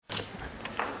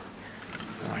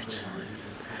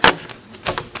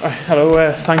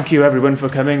Hello, thank you everyone for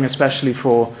coming, especially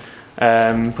for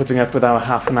putting up with our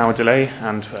half an hour delay,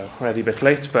 and already a bit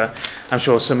late, but I'm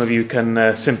sure some of you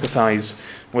can sympathise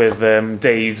with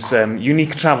Dave's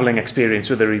unique travelling experience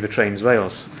with the River Trains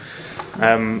Wales.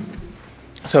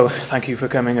 So thank you for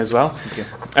coming as well. Thank you.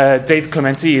 Dave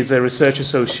Clemente is a research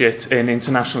associate in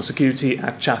international security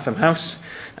at Chatham House.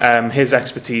 His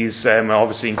expertise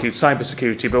obviously includes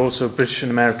cybersecurity, but also British and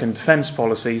American defence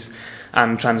policies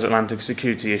and transatlantic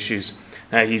security issues.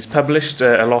 He's published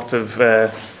a lot of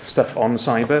stuff on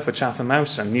cyber for Chatham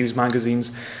House and news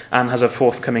magazines, and has a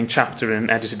forthcoming chapter in an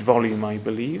edited volume, I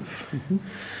believe. Mm-hmm.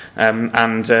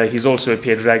 And he's also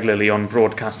appeared regularly on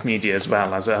broadcast media as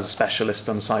well as a specialist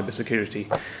on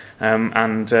cybersecurity.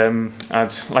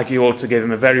 I'd like you all to give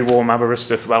him a very warm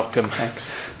Aberystwyth welcome. Thanks.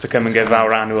 To come and give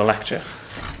our annual lecture.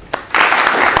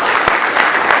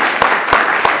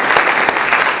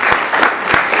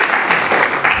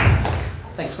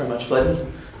 Thanks very much, Glenn.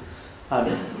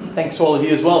 Thanks to all of you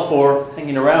as well for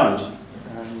hanging around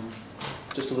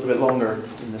just a little bit longer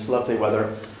in this lovely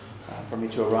weather for me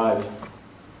to arrive.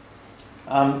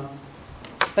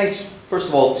 Thanks, first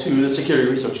of all, to the Security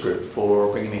Research Group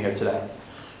for bringing me here today,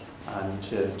 and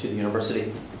to the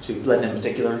university, to Glenn in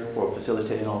particular for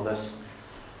facilitating all of this.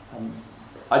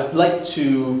 I'd like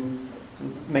to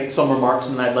make some remarks,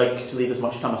 and I'd like to leave as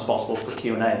much time as possible for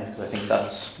Q&A, because I think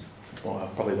that's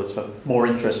probably what's of more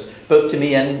interest, both to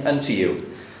me and to you.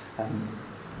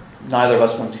 Neither of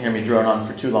us want to hear me drone on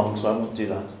for too long, so I won't do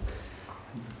that.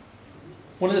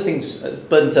 One of the things, as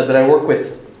Glenn said, that I work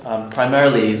with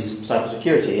primarily is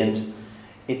cybersecurity, and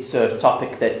it's a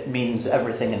topic that means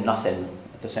everything and nothing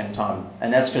at the same time.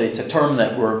 And actually, it's a term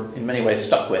that we're in many ways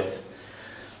stuck with,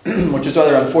 which is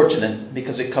rather unfortunate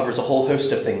because it covers a whole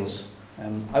host of things.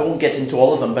 I won't get into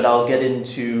all of them, but I'll get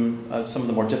into some of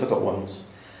the more difficult ones.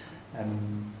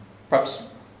 Perhaps,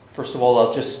 first of all,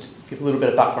 I'll just give a little bit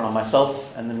of background on myself,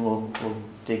 and then we'll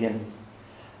dig in.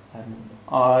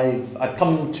 I've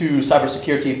come to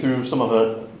cybersecurity through some of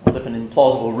a bit of an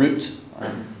implausible route,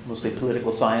 mostly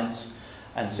political science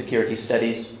and security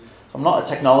studies. I'm not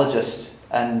a technologist,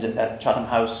 and at Chatham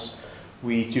House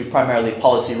we do primarily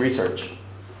policy research.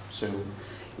 So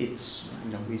it's,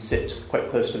 we sit quite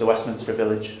close to the Westminster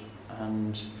Village,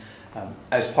 and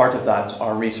as part of that,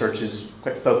 our research is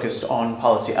quite focused on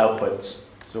policy outputs.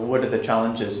 So what are the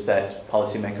challenges that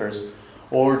policymakers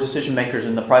or decision makers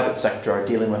in the private sector are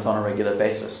dealing with on a regular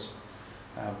basis?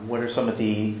 What are some of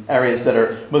the areas that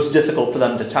are most difficult for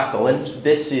them to tackle? And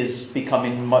this is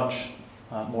becoming much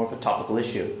more of a topical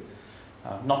issue,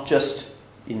 not just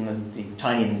in the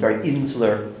tiny and very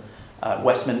insular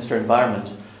Westminster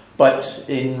environment, but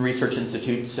in research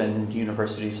institutes and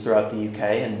universities throughout the UK,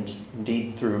 and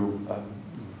indeed through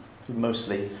most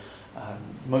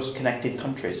connected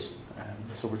countries.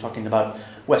 So we're talking about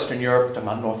Western Europe, we're talking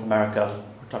about North America,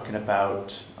 we're talking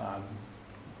about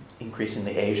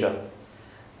increasingly Asia.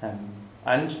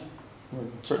 And we're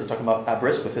certainly talking about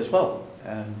Aberystwyth as well.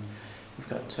 We've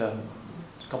got a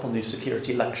couple of new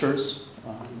security lectures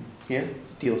here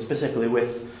that deal specifically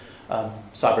with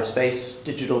cyberspace,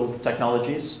 digital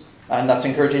technologies, and that's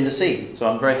encouraging to see. So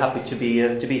I'm very happy to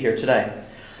be here today.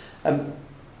 I'm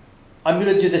going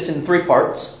to do this in three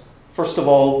parts. First of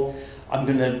all, I'm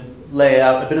going to lay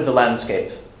out a bit of the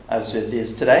landscape as it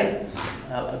is today,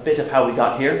 a bit of how we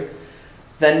got here.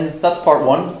 Then that's part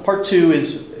one. Part two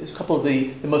is a couple of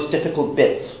the most difficult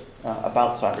bits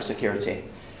about cybersecurity.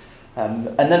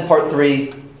 And then part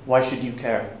three, why should you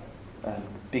care?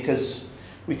 Because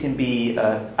we can be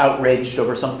outraged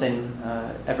over something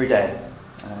every day.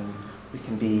 We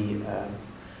can be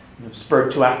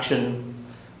spurred to action,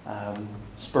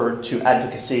 spurred to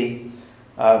advocacy.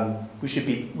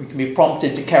 We can be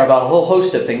prompted to care about a whole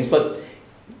host of things, but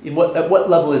at what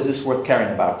level is this worth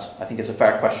caring about? I think is a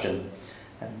fair question.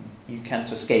 You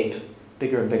can't escape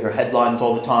bigger and bigger headlines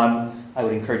all the time. I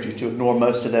would encourage you to ignore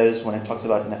most of those when it talks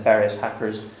about nefarious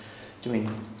hackers doing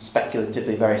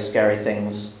speculatively very scary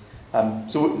things.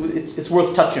 So it's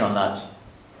worth touching on that.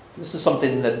 This is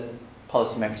something that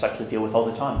policymakers actually deal with all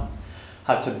the time.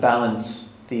 How to balance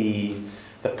the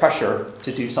pressure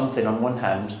to do something on one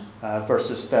hand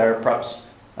versus their perhaps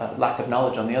lack of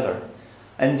knowledge on the other.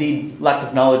 And indeed, lack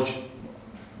of knowledge,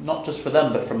 not just for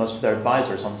them, but for most of their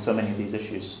advisors on so many of these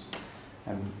issues.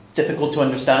 It's difficult to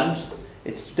understand.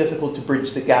 It's difficult to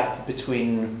bridge the gap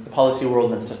between the policy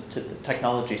world and the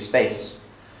technology space,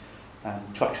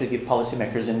 to actually give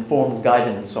policymakers informed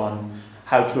guidance on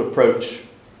how to approach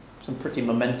some pretty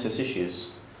momentous issues.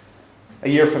 A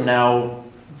year from now,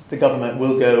 the government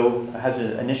has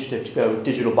an initiative to go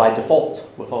digital by default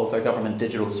with all of their government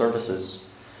digital services.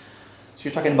 So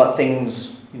you're talking about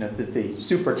things, the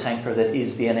super tanker that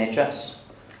is the NHS,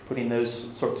 putting those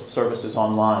sorts of services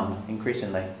online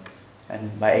increasingly.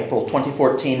 And by April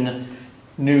 2014,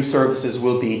 new services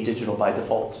will be digital by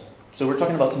default. So we're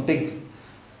talking about some big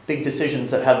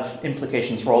decisions that have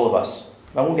implications for all of us.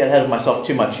 I won't get ahead of myself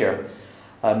too much here.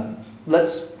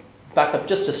 Let's back up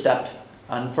just a step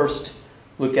and first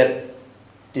look at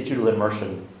digital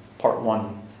immersion, part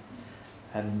one.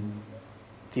 And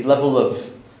the level of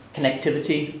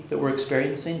connectivity that we're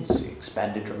experiencing has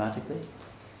expanded dramatically.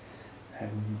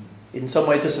 In some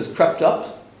ways, this has crept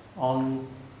up on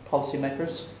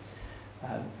policymakers.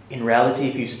 In reality,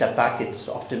 if you step back, it's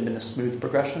often been a smooth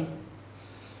progression.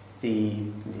 The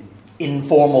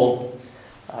informal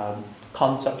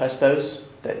concept, I suppose,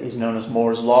 that is known as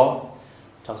Moore's Law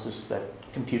tells us that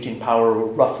computing power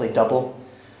will roughly double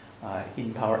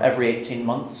in power every 18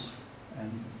 months.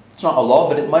 It's not a law,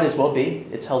 but it might as well be.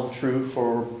 It's held true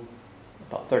for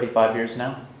about 35 years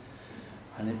now.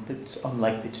 And it's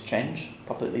unlikely to change,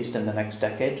 probably at least in the next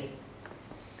decade.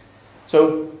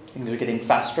 So things are getting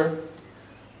faster.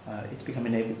 It's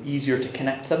becoming easier to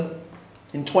connect them.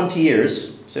 In 20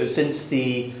 years, so since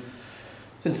the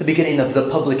beginning of the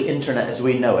public internet as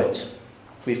we know it,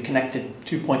 we've connected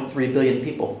 2.3 billion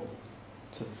people.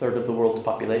 It's a third of the world's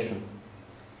population.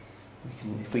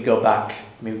 If we go back,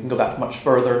 we can go back much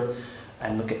further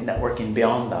and look at networking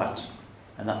beyond that.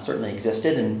 And that certainly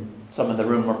existed, and some in the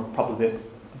room are probably a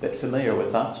bit familiar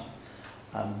with that.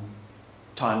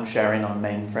 Time sharing on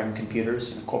mainframe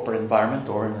computers in a corporate environment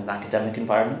or in an academic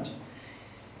environment.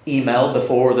 Email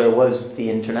before there was the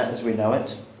internet as we know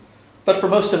it. But for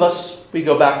most of us, we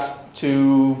go back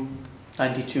to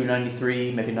 92,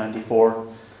 93, maybe 94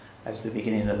 as the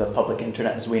beginning of the public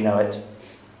internet as we know it.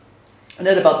 And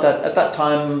at that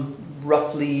time,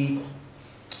 roughly,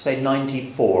 say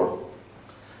 94,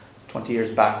 20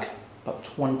 years back, about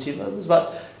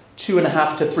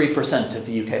 2.5% to 3% of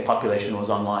the UK population was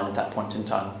online at that point in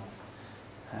time.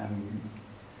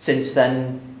 Since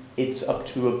then, it's up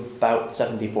to about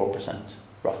 74%,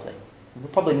 roughly. We'll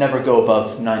probably never go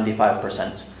above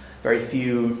 95%. Very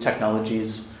few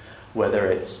technologies, whether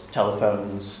it's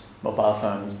telephones, mobile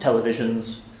phones,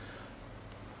 televisions,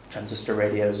 transistor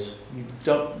radios, you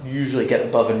don't usually get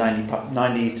above a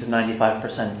 90 to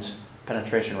 95%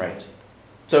 penetration rate.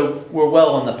 So we're well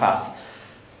on the path.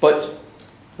 But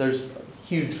there's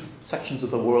huge sections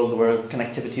of the world where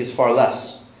connectivity is far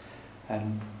less.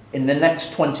 In the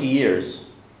next 20 years,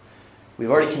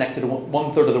 we've already connected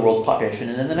 1/3 of the world's population,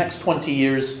 and in the next 20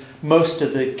 years, most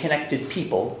of the connected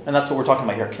people, and that's what we're talking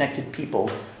about here, connected people,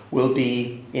 will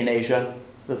be in Asia,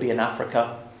 they'll be in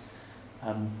Africa,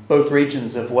 both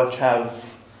regions of which have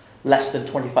less than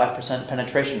 25%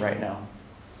 penetration right now.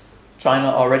 China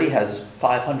already has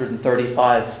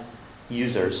 535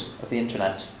 users of the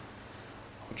internet,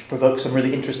 which provokes some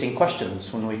really interesting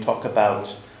questions when we talk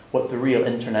about what the real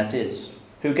internet is.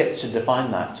 Who gets to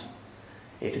define that?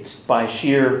 If it's by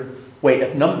sheer weight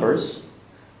of numbers,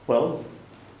 well,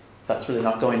 that's really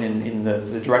not going in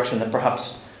the direction that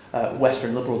perhaps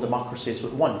Western liberal democracies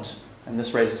would want. And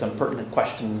this raises some pertinent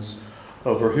questions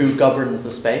over who governs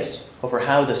the space, over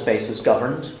how the space is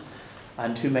governed,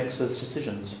 and who makes those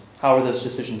decisions. How are those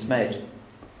decisions made?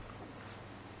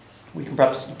 We can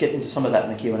perhaps get into some of that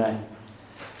in the Q&A.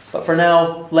 But for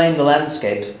now, laying the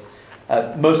landscape,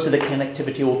 most of the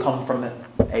connectivity will come from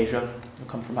Asia, will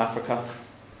come from Africa.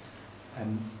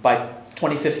 By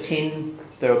 2015,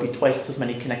 there will be twice as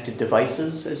many connected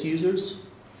devices as users.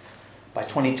 By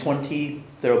 2020,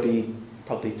 there will be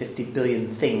probably 50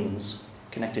 billion things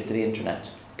connected to the internet.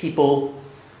 People,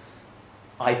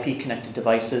 IP-connected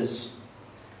devices,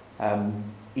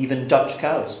 even Dutch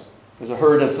cows. There's a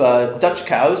herd of Dutch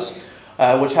cows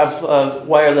which have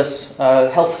wireless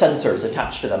health sensors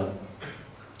attached to them.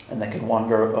 And they can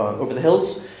wander over the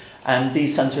hills. And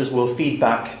these sensors will feed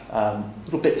back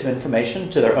little bits of information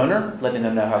to their owner, letting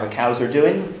them know how the cows are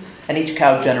doing. And each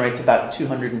cow generates about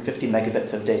 250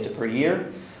 megabits of data per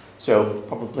year. So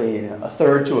probably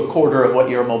 1/3 to 1/4 of what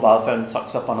your mobile phone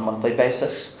sucks up on a monthly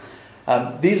basis.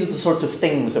 These are the sorts of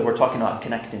things that we're talking about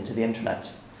connecting to the internet.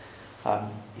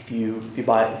 If you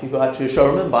go out to a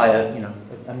showroom and buy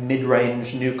a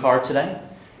mid-range new car today,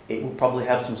 it will probably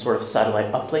have some sort of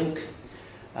satellite uplink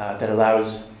that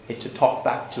allows it to talk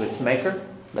back to its maker,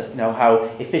 let it know how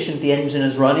efficient the engine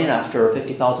is running after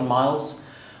 50,000 miles,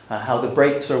 how the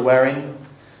brakes are wearing,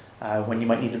 when you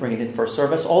might need to bring it in for a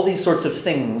service. All these sorts of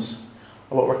things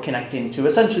are what we're connecting to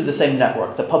essentially the same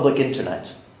network, the public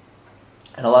internet.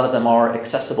 And a lot of them are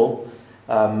accessible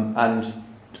and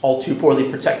all too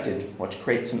poorly protected, which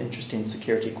creates some interesting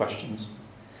security questions.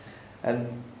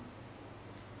 And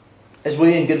As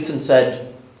William Gibson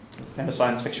said, a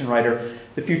science fiction writer,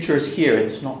 the future is here.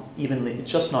 It's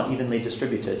just not evenly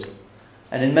distributed.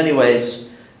 And in many ways,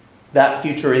 that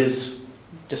future is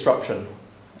disruption.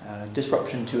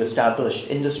 Disruption to established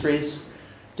industries,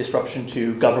 disruption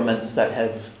to governments that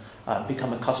have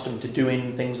become accustomed to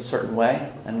doing things a certain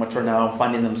way and which are now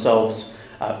finding themselves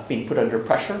being put under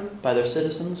pressure by their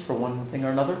citizens for one thing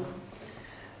or another.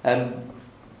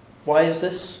 Why is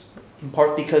this? In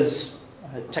part because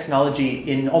technology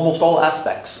in almost all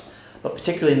aspects, but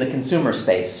particularly in the consumer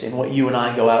space, in what you and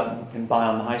I go out and buy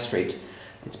on the high street,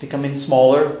 it's becoming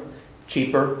smaller,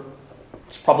 cheaper,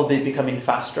 it's probably becoming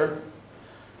faster,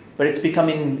 but it's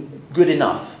becoming good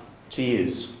enough to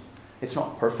use. It's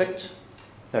not perfect.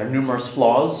 There are numerous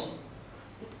flaws,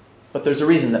 but there's a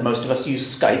reason that most of us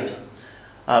use Skype.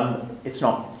 It's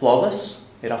not flawless.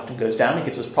 It often goes down. It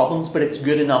gives us problems, but it's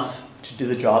good enough to do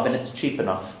the job, and it's cheap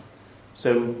enough.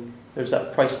 So there's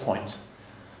that price point.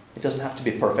 It doesn't have to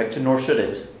be perfect, and nor should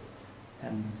it.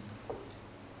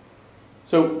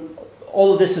 So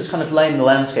all of this is kind of laying the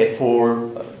landscape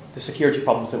for the security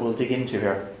problems that we'll dig into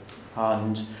here.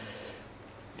 And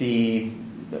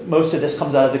most of this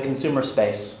comes out of the consumer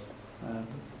space.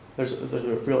 There's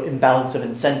a real imbalance of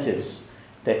incentives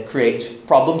that create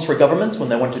problems for governments when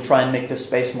they want to try and make this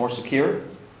space more secure.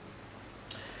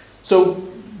 So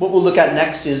what we'll look at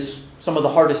next is some of the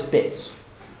hardest bits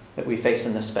that we face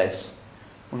in this space.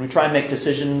 When we try and make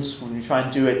decisions, when we try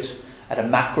and do it at a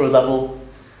macro level,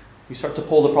 we start to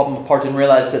pull the problem apart and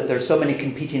realize that there's so many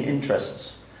competing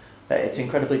interests that it's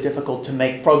incredibly difficult to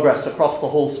make progress across the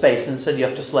whole space. Instead, you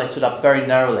have to slice it up very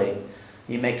narrowly.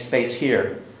 You make space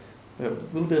here. A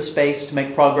little bit of space to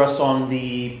make progress on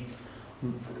the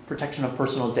protection of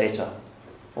personal data,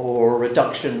 or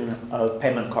reduction of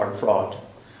payment card fraud,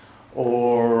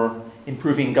 or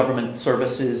improving government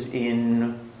services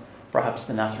in perhaps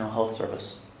the National Health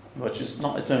Service, which is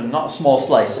not a small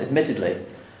slice, admittedly,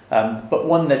 but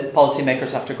one that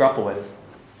policymakers have to grapple with.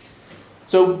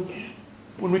 So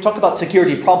when we talk about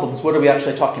security problems, what are we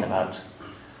actually talking about?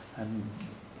 In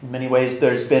many ways,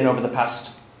 there's been, over the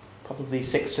past probably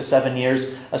 6 to 7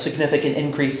 years, a significant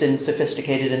increase in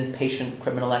sophisticated and patient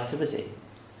criminal activity,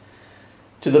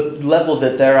 to the level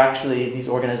that these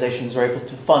organizations are able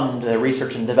to fund their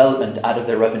research and development out of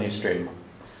their revenue stream.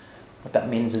 What that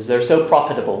means is they're so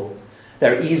profitable,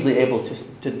 they're easily able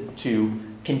to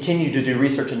continue to do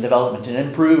research and development and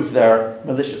improve their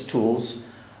malicious tools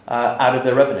out of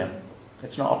their revenue.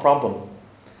 It's not a problem.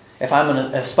 If I'm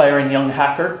an aspiring young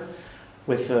hacker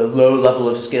with a low level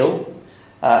of skill,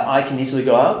 I can easily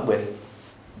go out with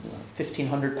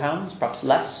 £1,500, perhaps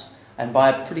less, and buy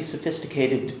a pretty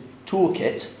sophisticated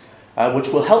toolkit which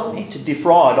will help me to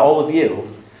defraud all of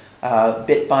you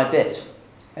bit by bit.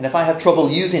 And if I have trouble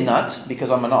using that because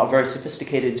I'm not a very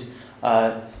sophisticated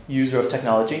user of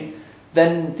technology,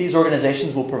 then these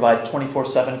organizations will provide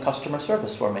 24/7 customer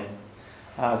service for me.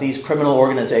 These criminal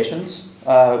organizations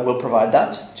will provide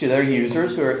that to their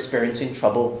users who are experiencing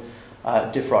trouble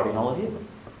defrauding all of you.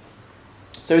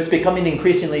 So it's becoming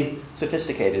increasingly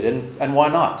sophisticated, and why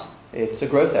not? It's a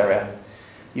growth area.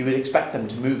 You would expect them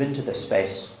to move into this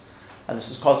space. And this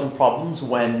is causing problems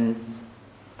when,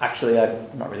 actually,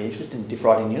 I'm not really interested in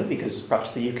defrauding you because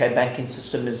perhaps the UK banking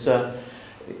system is, it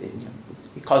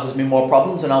causes me more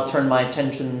problems, and I'll turn my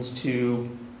attentions to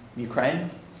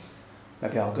Ukraine.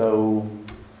 Maybe I'll go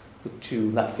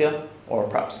to Latvia or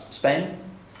perhaps Spain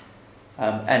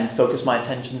and focus my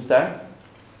attentions there,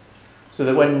 so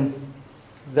that when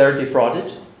they're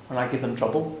defrauded, when I give them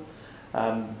trouble,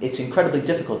 it's incredibly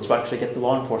difficult to actually get the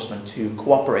law enforcement to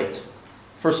cooperate.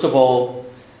 First of all,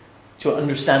 to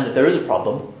understand that there is a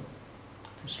problem.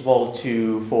 First of all,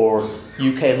 for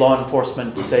UK law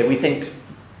enforcement to say, we think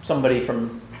somebody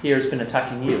from here has been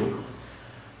attacking you.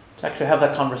 To actually have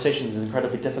that conversation is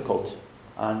incredibly difficult,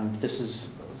 and this is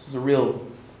a real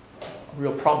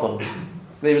problem.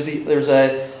 There was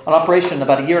an operation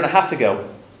about 1.5 years ago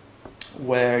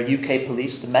where UK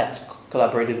police, the Met,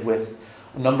 collaborated with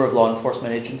a number of law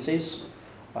enforcement agencies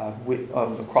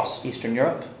across Eastern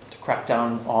Europe to crack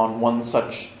down on one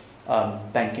such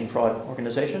banking fraud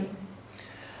organization.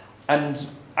 And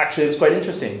actually, it was quite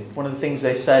interesting. One of the things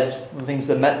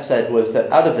the Met said was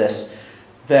that out of this,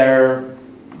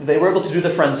 they were able to do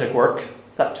the forensic work.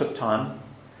 That took time.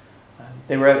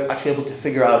 They were actually able to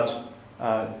figure out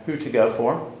who to go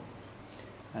for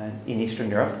in Eastern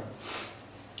Europe,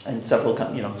 and several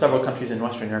countries in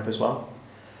Western Europe as well.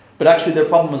 But actually, their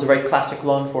problem was a very classic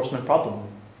law enforcement problem.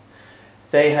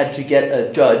 They had to get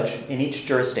a judge in each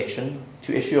jurisdiction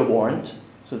to issue a warrant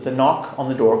so that the knock on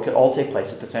the door could all take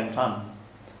place at the same time.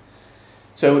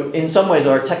 So in some ways,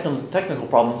 our technical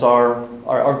problems are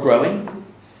growing.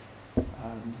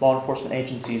 Law enforcement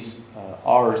agencies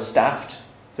are staffed.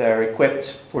 They're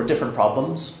equipped for different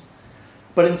problems.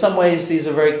 But in some ways, these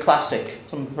are very classic.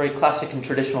 Some very classic and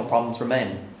traditional problems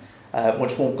remain,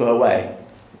 which won't go away.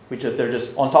 They're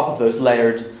just, on top of those,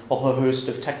 layered a whole host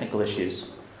of technical issues,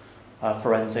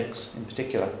 forensics in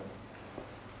particular,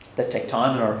 that take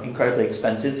time and are incredibly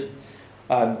expensive,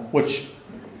 which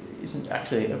isn't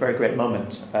actually a very great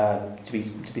moment to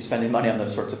be spending money on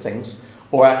those sorts of things,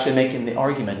 or actually making the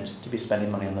argument to be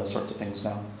spending money on those sorts of things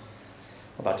now.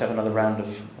 We're about to have another round of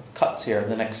cuts here in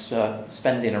the next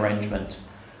spending arrangement,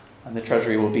 and the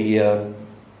Treasury will be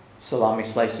salami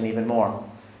slicing even more.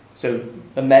 So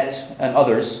the Met and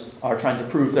others are trying to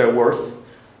prove their worth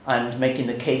and making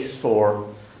the case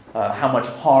for how much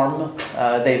harm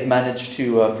they've managed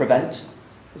to prevent.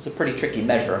 It's a pretty tricky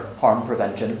measure, harm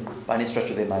prevention, by any stretch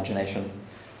of the imagination.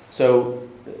 So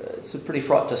it's a pretty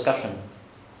fraught discussion,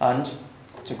 and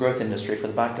it's a growth industry for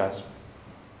the bad guys.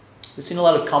 We've seen a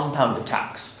lot of compound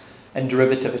attacks and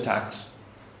derivative attacks.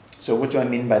 So what do I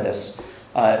mean by this?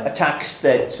 Attacks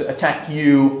that attack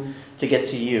you to get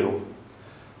to you.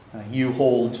 You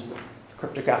hold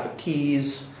cryptographic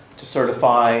keys to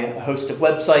certify a host of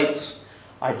websites.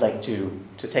 I'd like to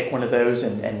take one of those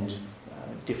and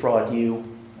defraud you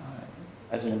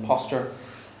as an imposter.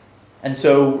 And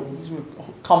so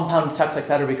compound attacks like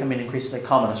that are becoming increasingly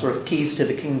common, a sort of keys to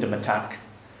the kingdom attack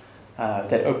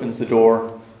that opens the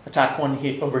door. Attack one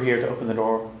over here to open the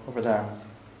door over there.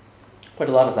 Quite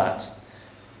a lot of that.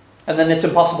 And then it's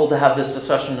impossible to have this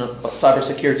discussion about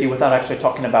cybersecurity without actually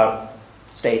talking about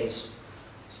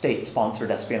state-sponsored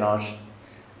espionage.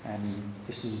 And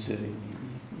this is,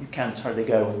 you can't hardly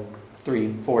go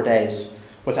 3-4 days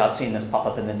without seeing this pop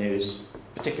up in the news,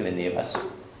 particularly in the US,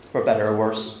 for better or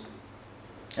worse.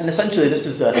 And essentially this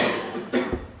is a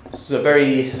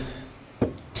very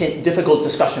difficult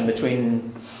discussion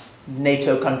between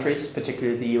NATO countries,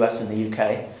 particularly the US and the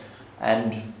UK,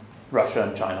 and Russia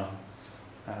and China.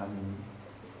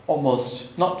 Almost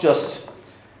not just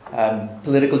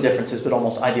political differences, but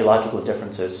almost ideological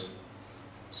differences.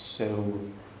 So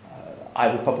I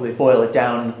would probably boil it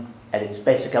down at its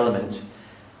basic element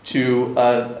to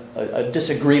a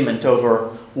disagreement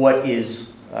over what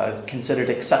is considered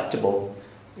acceptable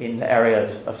in the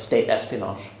area of state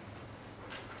espionage,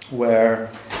 where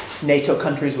NATO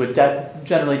countries would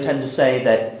generally tend to say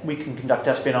that we can conduct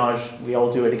espionage, we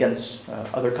all do it against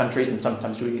other countries, and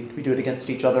sometimes we do it against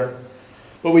each other,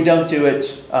 but we don't do it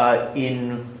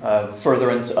in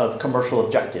furtherance of commercial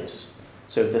objectives.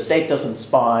 So the state doesn't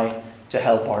spy to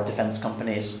help our defense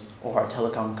companies, or our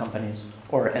telecom companies,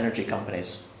 or our energy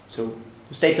companies. So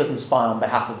the state doesn't spy on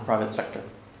behalf of the private sector.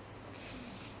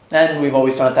 And we've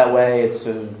always done it that way. It's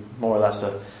more or less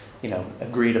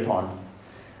agreed upon.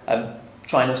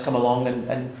 China's come along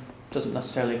and doesn't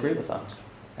necessarily agree with that,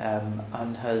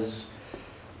 and has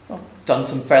done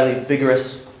some fairly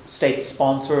vigorous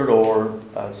state-sponsored or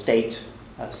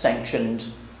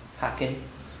state-sanctioned hacking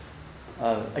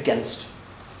against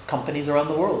companies around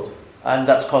the world. And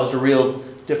that's caused a real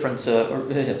difference.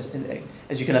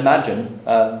 As you can imagine,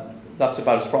 that's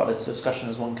about as fraught a discussion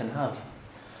as one can have.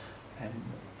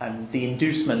 And the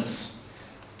inducements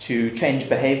to change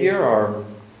behavior are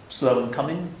slow in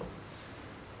coming.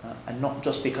 And not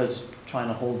just because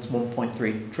China holds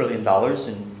 $1.3 trillion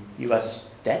in US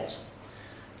debt,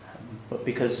 but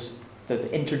because the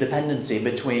interdependency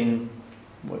between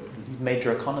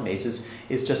major economies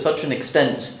is to such an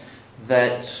extent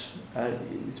that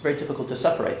it's very difficult to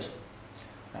separate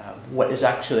what is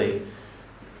actually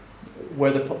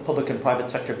where the public and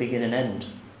private sector begin and end.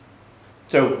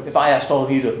 So if I asked all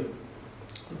of you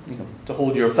to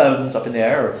hold your phones up in the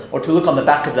air or to look on the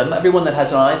back of them, everyone that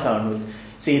has an iPhone would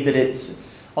see that it's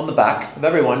on the back of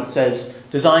everyone. It says,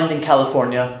 designed in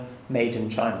California, made in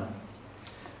China.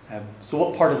 So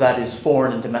what part of that is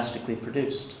foreign and domestically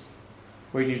produced?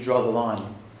 Where do you draw the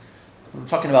line? We're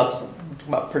talking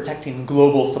about protecting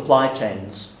global supply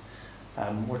chains.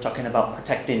 We're talking about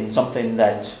protecting something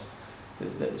that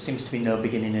seems to be no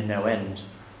beginning and no end,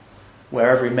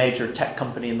 where every major tech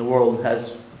company in the world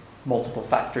has multiple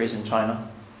factories in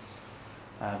China.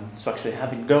 So actually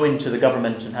going to the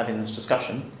government and having this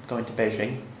discussion, going to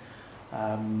Beijing,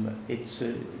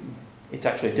 it's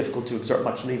actually difficult to exert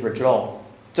much leverage at all.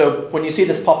 So when you see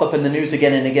this pop up in the news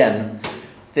again and again,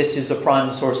 this is a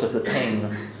prime source of the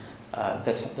pain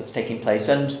that's taking place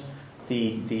and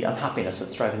the unhappiness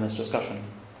that's driving this discussion.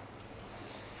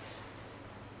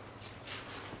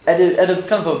 At a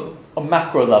kind of a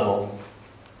macro level,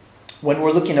 when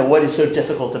we're looking at what is so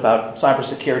difficult about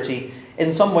cybersecurity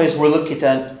in some ways we're looking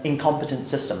at incompetent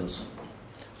systems.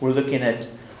 We're looking at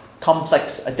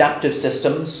complex adaptive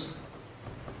systems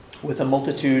with a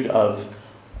multitude of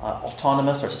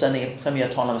autonomous or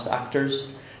semi-autonomous actors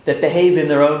that behave in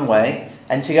their own way,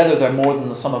 and together they're more than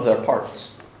the sum of their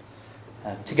parts.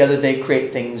 Together they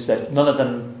create things that none of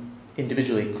them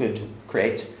individually could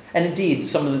create. And indeed,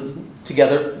 some of them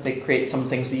together they create some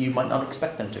things that you might not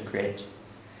expect them to create.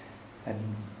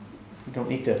 And you don't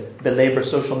need to belabor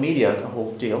social media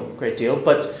great deal,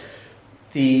 but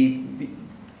the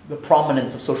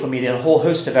prominence of social media in a whole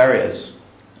host of areas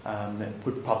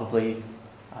would probably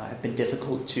have been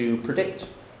difficult to predict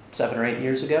 7 or 8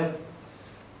 years ago.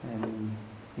 And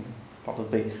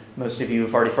probably most of you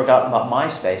have already forgotten about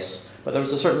MySpace, but there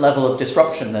was a certain level of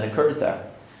disruption that occurred there.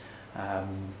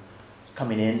 It's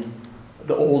coming in,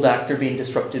 the old actor being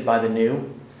disrupted by the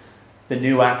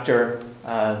new actor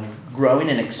growing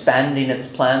and expanding its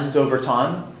plans over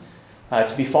time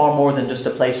to be far more than just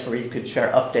a place where you could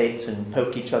share updates and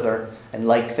poke each other and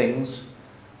like things,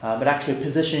 but actually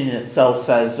positioning itself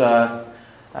as a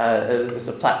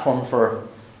platform for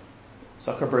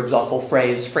Zuckerberg's awful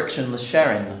phrase, frictionless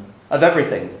sharing of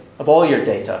everything, of all your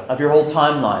data, of your whole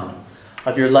timeline,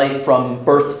 of your life from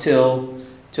birth till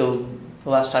the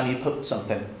last time you post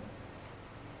something.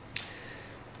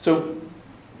 So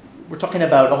we're talking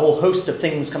about a whole host of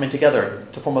things coming together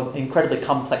to form an incredibly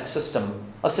complex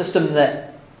system. A system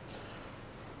that,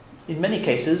 in many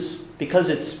cases, because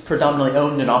it's predominantly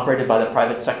owned and operated by the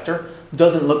private sector,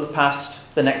 doesn't look past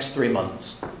the next 3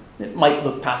 months. It might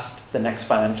look past the next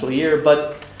financial year,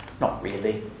 but not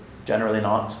really. Generally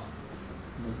not.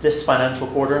 This financial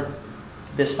quarter,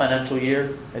 this financial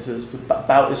year is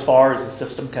about as far as the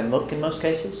system can look in most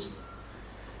cases.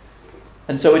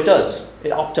 And so it does.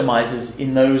 It optimizes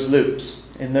in those loops,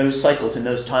 in those cycles, in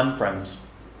those time frames.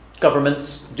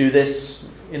 Governments do this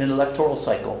in an electoral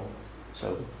cycle.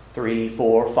 So 3,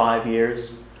 4, 5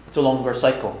 years. It's a longer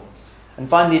cycle. And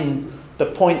finding the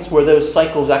points where those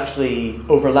cycles actually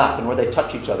overlap and where they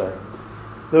touch each other,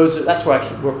 that's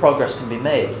where progress can be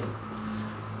made.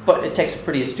 But it takes a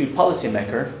pretty astute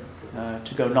policymaker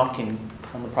to go knocking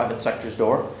on the private sector's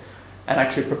door and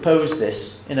actually propose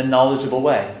this in a knowledgeable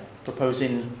way,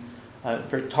 proposing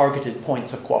very targeted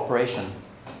points of cooperation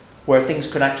where things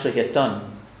could actually get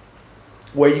done,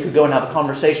 where you could go and have a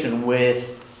conversation with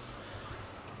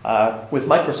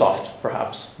Microsoft,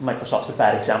 perhaps. Microsoft's a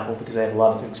bad example because they have a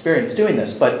lot of experience doing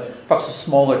this, but perhaps a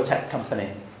smaller tech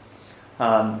company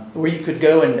where you could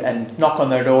go and knock on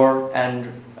their door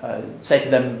and say to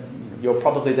them, you're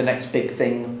probably the next big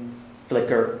thing,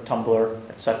 Flickr, Tumblr,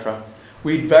 etc.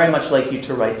 We'd very much like you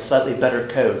to write slightly better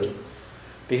code,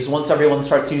 because once everyone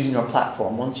starts using your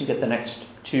platform, once you get the next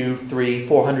 2, 3,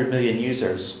 400 million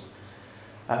users,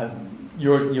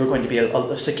 you're going to be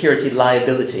a security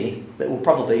liability that will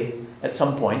probably, at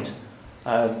some point,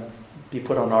 be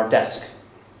put on our desk.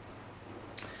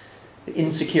 The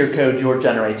insecure code you're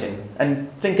generating.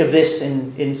 And think of this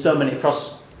in so many,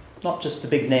 across not just the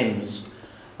big names,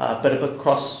 but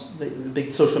across the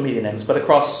big social media names, but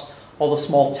across all the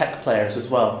small tech players as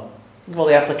well. Think of all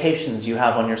the applications you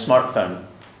have on your smartphone,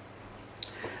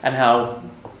 and how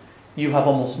you have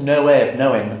almost no way of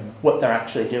knowing what they're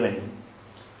actually doing.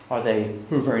 Are they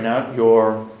hoovering out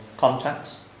your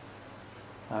contacts?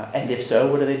 And if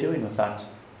so, what are they doing with that?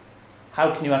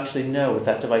 How can you actually know what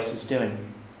that device is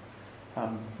doing?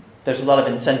 There's a lot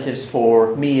of incentives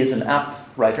for me as an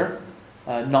app writer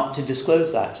not to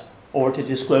disclose that, or to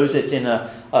disclose it in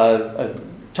a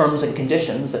terms and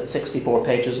conditions that's 64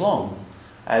 pages long,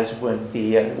 as when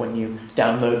you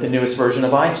download the newest version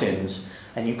of iTunes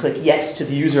and you click yes to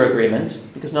the user agreement,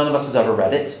 because none of us has ever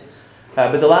read it.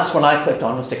 But the last one I clicked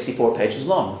on was 64 pages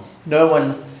long. No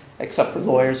one, except for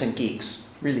lawyers and geeks,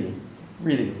 really,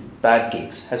 really bad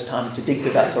geeks, has time to dig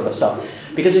through that sort of stuff.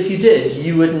 Because if you did,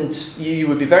 you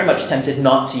would be very much tempted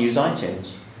not to use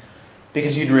iTunes,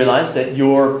 because you'd realize that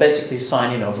you're basically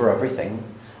signing over everything,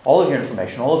 all of your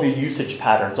information, all of your usage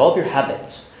patterns, all of your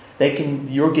habits.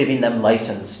 You're giving them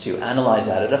license to analyze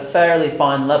that at a fairly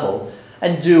fine level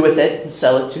and do with it and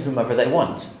sell it to whomever they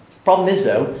want. Problem is,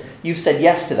 though, you've said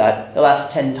yes to that the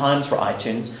last 10 times for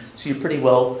iTunes, so you're pretty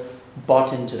well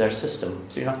bought into their system.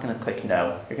 So you're not going to click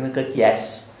no. You're going to click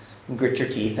yes and grit your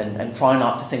teeth and try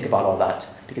not to think about all that,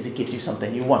 because it gives you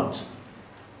something you want.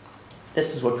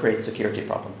 This is what creates security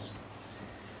problems.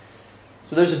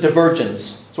 So there's a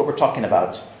divergence. That's what we're talking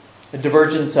about. A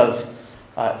divergence of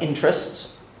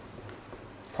interests,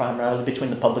 primarily between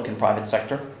the public and private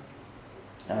sector.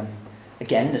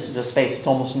 Again, this is a space that's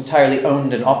almost entirely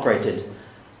owned and operated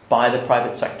by the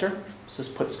private sector. So this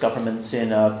puts governments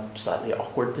in a slightly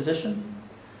awkward position.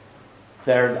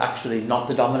 They're actually not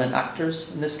the dominant actors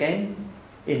in this game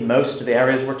in most of the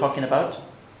areas we're talking about.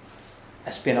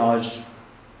 Espionage,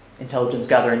 intelligence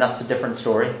gathering, that's a different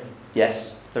story.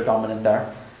 Yes, they're dominant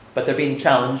there, but they're being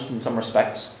challenged in some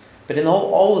respects. But in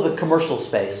all of the commercial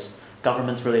space,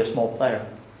 government's really a small player.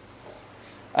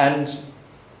 And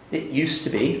it used to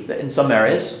be that in some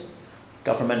areas,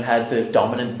 government had the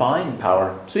dominant buying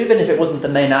power. So even if it wasn't the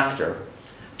main actor,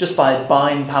 just by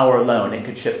buying power alone, it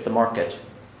could shift the market.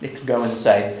 It could go and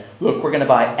say, look, we're going to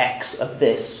buy X of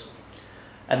this,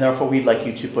 and therefore we'd like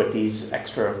you to put these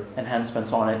extra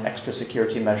enhancements on it, extra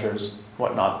security measures,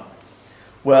 whatnot.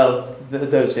 Well,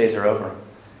 those days are over.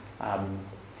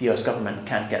 The US government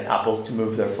can't get Apple to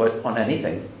move their foot on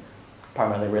anything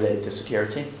primarily related to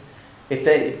security. If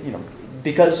they,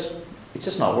 because it's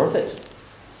just not worth it.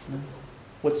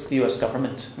 What's the US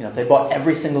government? If they bought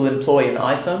every single employee an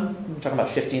iPhone, we're talking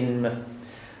about shifting a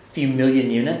few million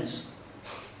units.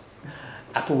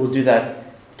 Apple will do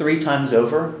that 3 times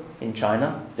over in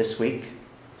China this week.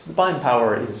 So the buying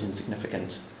power is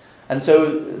insignificant. And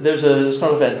so there's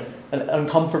sort of an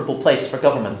uncomfortable place for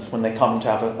governments when they come to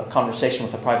have a conversation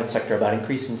with the private sector about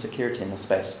increasing security in this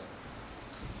space.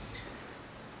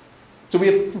 So we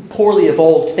have poorly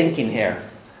evolved thinking here.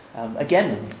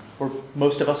 Again,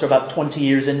 most of us are about 20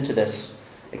 years into this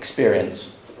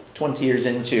experience, 20 years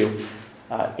into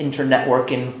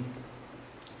internetworking,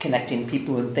 connecting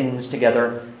people and things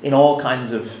together in all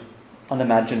kinds of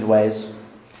unimagined ways.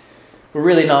 We're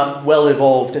really not well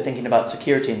evolved to thinking about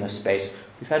security in this space.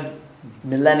 We've had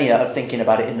millennia of thinking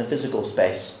about it in the physical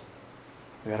space.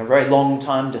 We've had a very long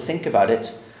time to think about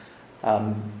it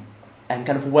and kind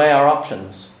of weigh our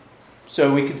options.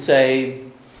 So we could say,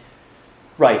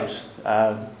 right,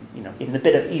 in the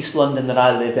bit of East London that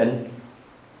I live in,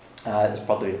 there's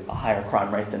probably a higher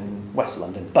crime rate than West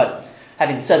London. But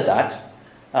having said that,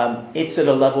 it's at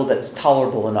a level that's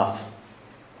tolerable enough.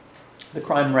 The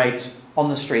crime rate on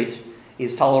the street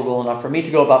is tolerable enough for me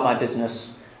to go about my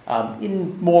business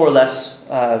in more or less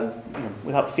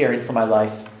without fearing for my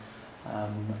life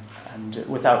and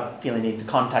without feeling the need to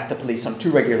contact the police on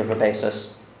too regular of a basis.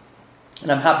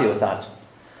 And I'm happy with that.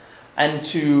 And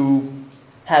to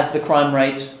have the crime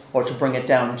rate or to bring it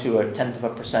down to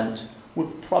 0.1%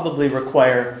 would probably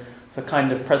require the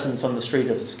kind of presence on the street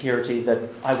of security that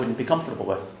I wouldn't be comfortable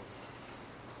with.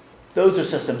 Those are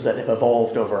systems that have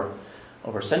evolved over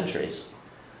centuries.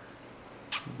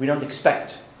 We don't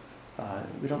expect,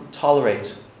 we don't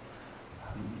tolerate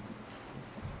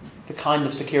the kind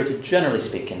of security, generally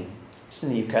speaking, it's in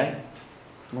the UK,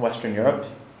 in Western Europe,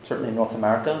 certainly in North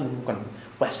America, and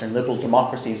Western liberal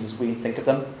democracies as we think of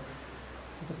them.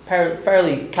 A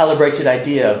fairly calibrated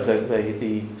idea of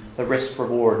the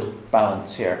risk-reward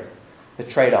balance here, the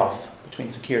trade-off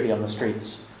between security on the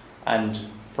streets and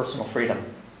personal freedom.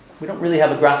 We don't really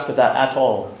have a grasp of that at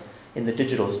all in the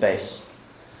digital space.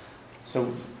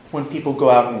 So when people go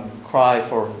out and cry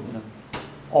for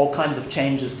all kinds of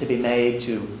changes to be made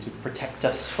to protect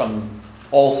us from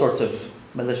all sorts of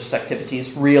malicious activities,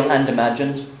 real and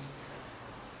imagined,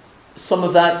 some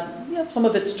of that, some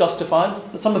of it's justified,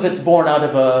 but some of it's born out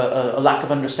of a lack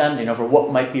of understanding over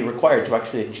what might be required to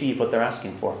actually achieve what they're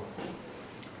asking for.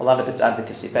 A lot of it's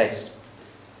advocacy-based.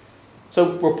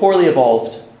 So we're poorly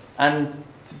evolved, and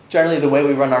generally the way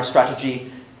we run our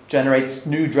strategy generates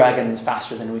new dragons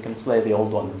faster than we can slay the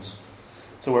old ones.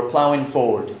 So we're plowing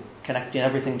forward, connecting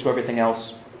everything to everything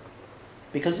else,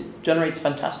 because it generates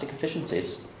fantastic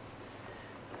efficiencies.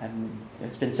 And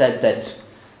it's been said that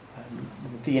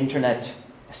the internet,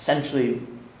 essentially,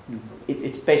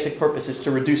 its basic purpose is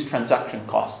to reduce transaction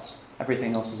costs.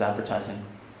 Everything else is advertising.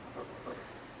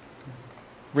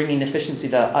 Wringing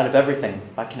efficiency out of everything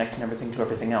by connecting everything to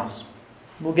everything else.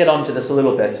 We'll get onto this a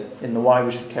little bit in the why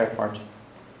we should care part.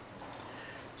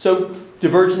 So,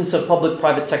 divergence of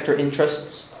public-private sector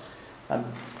interests,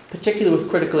 particularly with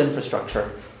critical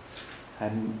infrastructure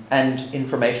and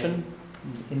information.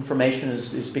 Information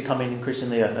is becoming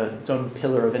increasingly its own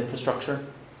pillar of infrastructure.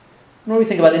 When we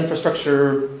think about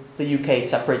infrastructure, the UK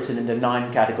separates it into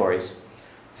 9 categories: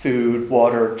 food,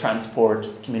 water, transport,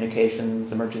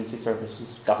 communications, emergency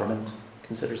services, government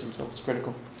considers themselves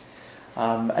critical,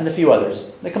 and a few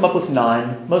others. They come up with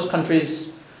 9. Most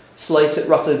countries slice it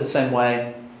roughly the same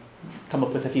way, come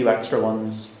up with a few extra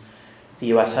ones. The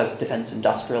US has defense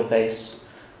industrial base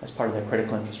as part of their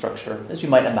critical infrastructure, as you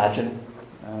might imagine.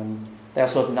 They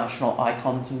also have national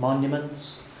icons and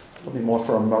monuments, probably more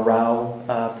for a morale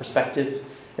perspective.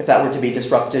 If that were to be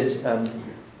disrupted, it would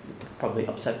probably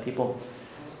upset people.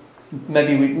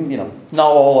 Maybe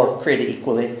not all are created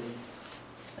equally.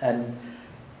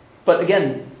 But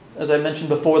again, as I mentioned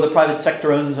before, the private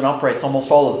sector owns and operates almost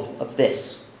all of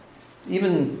this.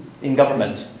 Even in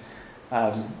government,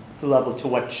 the level to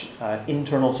which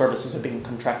internal services are being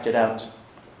contracted out.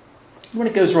 When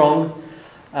it goes wrong,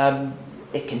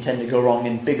 it can tend to go wrong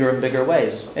in bigger and bigger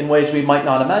ways, in ways we might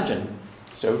not imagine.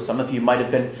 So some of you might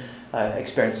have been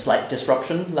experienced slight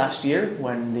disruption last year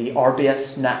when the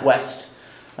RBS NatWest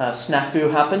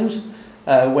snafu happened,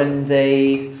 when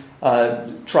they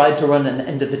tried to run an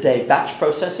end-of-the-day batch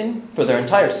processing for their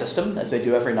entire system, as they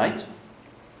do every night.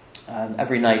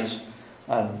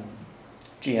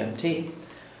 GMT.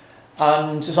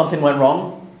 So something went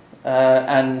wrong,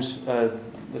 and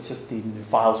the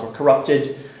files were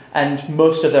corrupted, and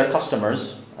most of their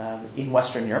customers in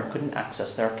Western Europe couldn't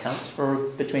access their accounts for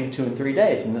between 2 and 3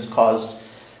 days, and this caused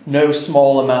no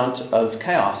small amount of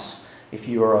chaos. If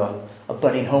you're a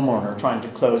budding homeowner trying to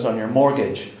close on your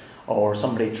mortgage, or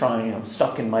somebody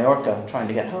stuck in Mallorca trying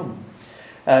to get home.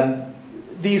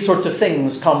 These sorts of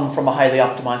things come from a highly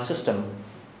optimized system.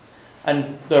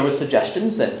 And there were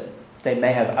suggestions that they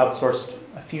may have outsourced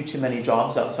a few too many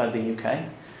jobs outside the UK,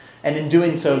 and in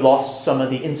doing so lost some of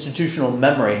the institutional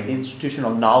memory, the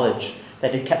institutional knowledge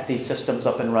that had kept these systems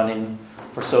up and running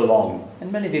for so long.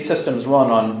 And many of these systems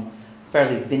run on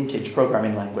fairly vintage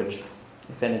programming language,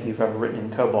 if any of you have ever written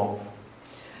in COBOL.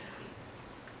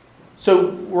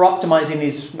 So we're optimizing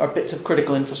these bits of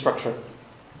critical infrastructure.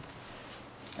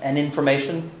 And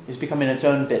information is becoming its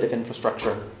own bit of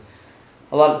infrastructure.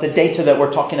 A lot of the data that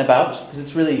we're talking about, because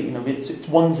it's really, it's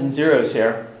ones and zeros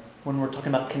here, when we're talking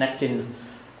about connecting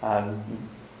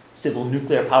civil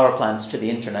nuclear power plants to the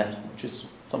internet, which is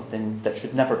something that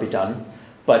should never be done,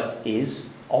 but is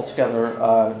altogether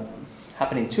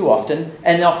happening too often,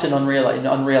 and often in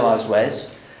unrealized ways.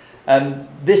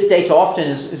 This data often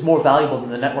is more valuable than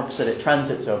the networks that it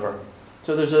transits over.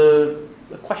 So there's a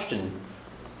question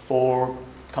for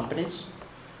companies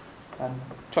to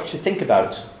actually think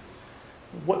about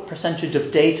what percentage of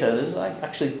data, I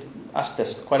actually ask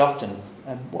this quite often,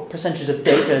 what percentage of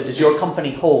data does your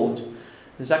company hold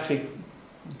that actually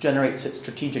generates its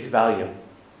strategic value?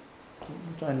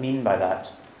 What do I mean by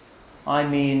that? I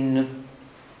mean,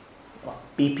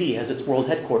 BP has its world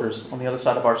headquarters on the other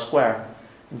side of our square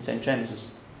in St.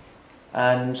 James's.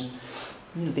 And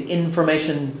the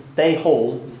information they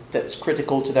hold that's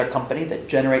critical to their company, that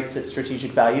generates its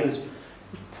strategic value, is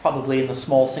probably in the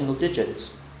small single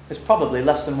digits. It's probably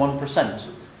less than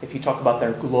 1% if you talk about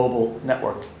their global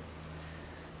network.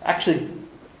 Actually,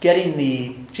 getting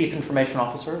the Chief Information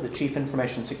Officer, the Chief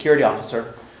Information Security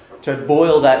Officer, to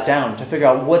boil that down, to figure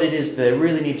out what it is they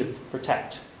really need to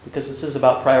protect, because this is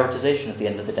about prioritization at the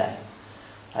end of the day,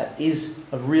 is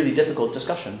a really difficult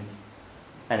discussion.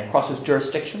 And it crosses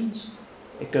jurisdictions.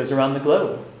 It goes around the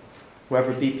globe,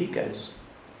 wherever BP goes.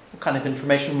 What kind of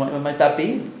information might that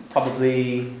be?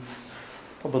 Probably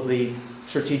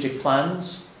strategic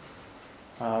plans,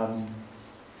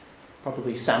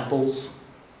 probably samples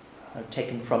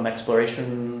taken from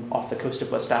exploration off the coast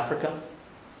of West Africa,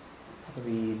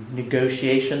 probably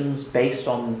negotiations based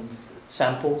on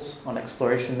samples on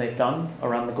exploration they've done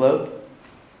around the globe.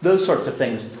 Those sorts of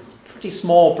things, pretty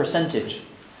small percentage.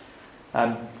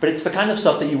 But it's the kind of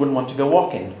stuff that you wouldn't want to go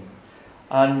walking.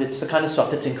 And it's the kind of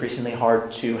stuff that's increasingly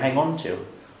hard to hang on to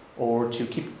or to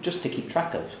keep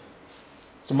track of.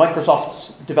 So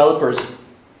Microsoft's developers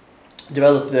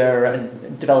develop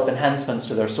enhancements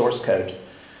to their source code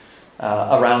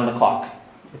around the clock.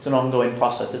 It's an ongoing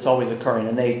process. It's always occurring.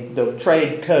 And they'll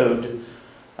trade code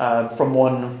from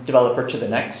one developer to the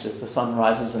next as the sun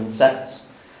rises and sets.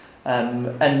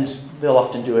 And they'll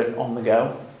often do it on the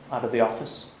go, out of the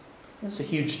office. It's a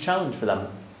huge challenge for them.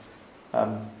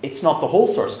 It's not the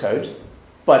whole source code,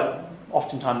 but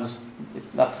oftentimes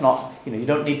that's not, you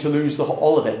don't need to lose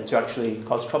all of it to actually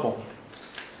cause trouble.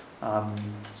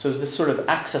 So this sort of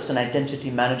access and identity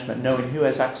management, knowing who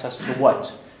has access to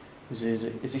what, is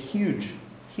a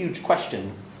huge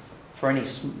question for any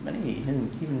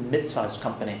even mid-sized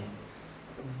company.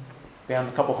 Beyond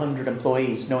a couple hundred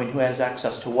employees, knowing who has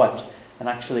access to what, and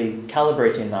actually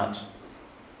calibrating that.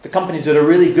 The companies that are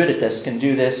really good at this can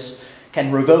do this,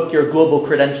 can revoke your global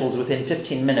credentials within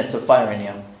 15 minutes of firing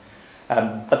you.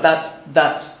 But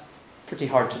that's pretty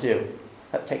hard to do.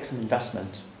 That takes some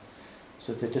investment.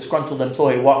 So the disgruntled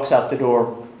employee walks out the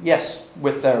door, yes,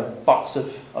 with their box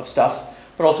of stuff,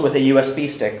 but also with a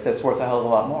USB stick that's worth a hell of a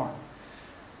lot more.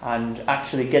 And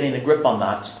actually getting a grip on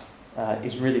that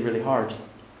is really, really hard.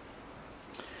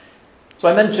 So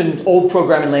I mentioned old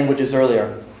programming languages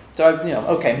earlier. So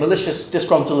malicious,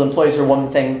 disgruntled employees are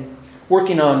one thing.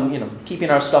 Working on, keeping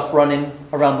our stuff running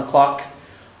around the clock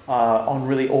on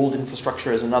really old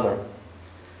infrastructure is another.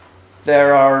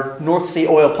 there are North Sea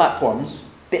oil platforms,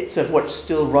 bits of which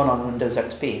still run on Windows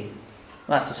XP.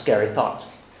 That's a scary thought.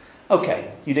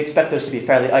 Okay, you'd expect those to be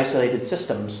fairly isolated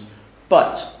systems,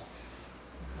 but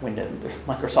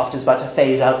Microsoft is about to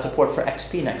phase out support for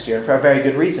XP next year, and for a very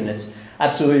good reason. It's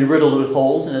absolutely riddled with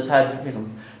holes and has had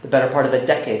the better part of a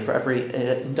decade for every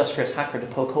industrious hacker to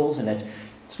poke holes in it.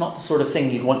 It's not the sort of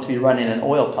thing you'd want to be running an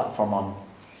oil platform on.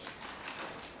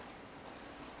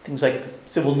 Things like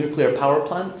civil nuclear power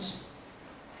plants.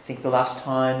 I think the last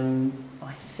time,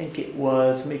 it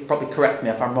was, probably correct me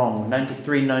if I'm wrong,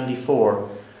 93, 94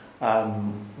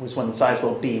 was when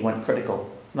Sizewell B went critical.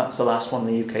 And that's the last one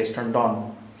the UK's turned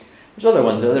on. There's other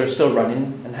ones though that are still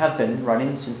running and have been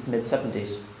running since the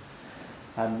mid-70s.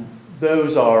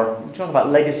 Those are, you're talking about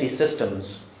legacy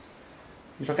systems.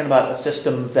 You're talking about a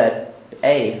system that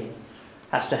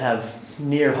has to have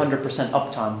near 100%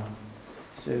 uptime.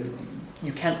 So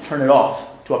you can't turn it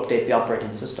off to update the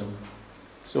operating system.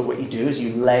 So what you do is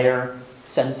you layer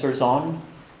sensors on,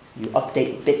 you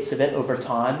update bits of it over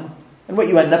time, and what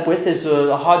you end up with is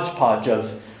a hodgepodge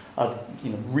of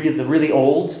the really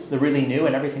old, the really new,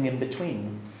 and everything in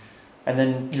between. And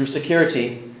then your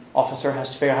security officer has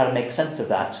to figure out how to make sense of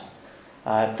that.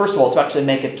 First of all, to actually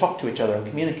make it talk to each other and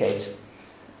communicate.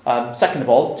 Second of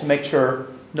all, to make sure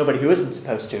nobody who isn't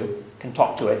supposed to can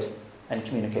talk to it and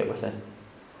communicate with it.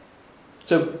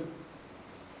 So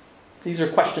these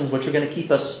are questions which are going to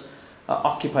keep us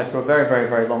occupied for a very, very,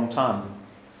 very long time.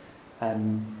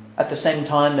 At the same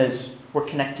time as we're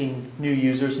connecting new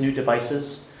users, new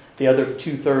devices, the other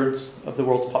 2/3 of the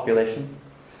world's population.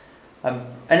 And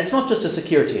it's not just a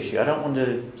security issue. I don't want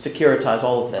to securitize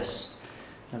all of this.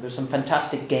 There's some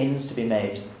fantastic gains to be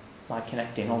made by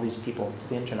connecting all these people to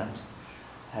the internet.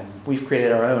 We've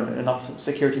created our own enough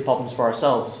security problems for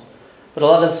ourselves. But a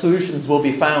lot of the solutions will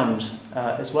be found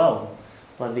as well.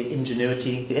 A lot of the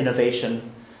ingenuity, the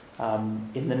innovation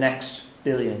in the next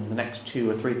billion, the next 2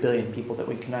 or 3 billion people that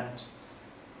we connect.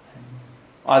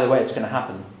 Either way, it's going to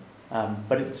happen.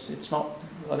 But it's not.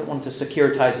 I don't want to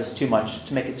securitize this too much,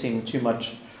 to make it seem too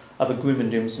much of a gloom and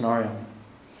doom scenario.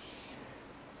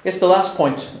 I guess the last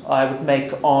point I would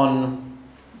make on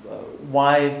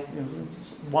why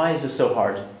is this so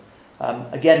hard?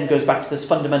 Again, goes back to this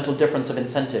fundamental difference of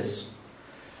incentives.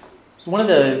 So one of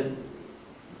the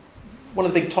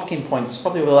big talking points,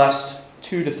 probably over the last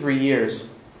 2 to 3 years,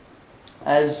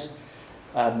 as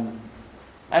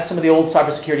some of the old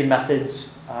cybersecurity methods,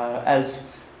 as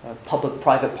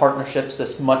public-private partnerships,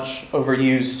 this much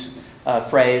overused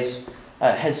phrase,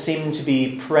 has seemed to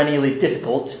be perennially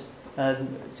difficult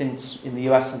in the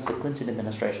US since the Clinton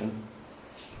administration.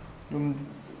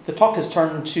 The talk has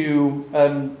turned to,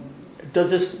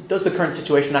 does the current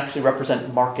situation actually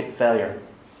represent market failure?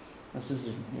 This is,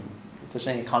 if there's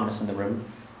any economists in the room,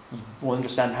 we'll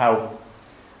understand how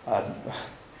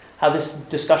this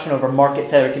discussion over market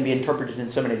failure can be interpreted in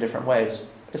so many different ways.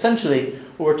 Essentially,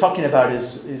 what we're talking about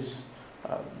is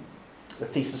the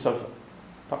thesis of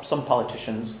perhaps some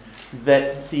politicians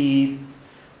that the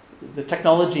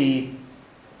technology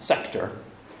sector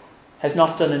has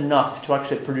not done enough to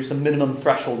actually produce a minimum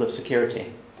threshold of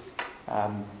security.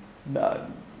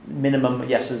 Minimum,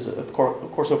 yes, is of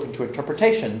course open to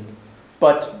interpretation,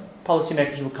 but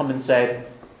policymakers will come and say,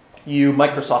 you,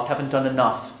 Microsoft, haven't done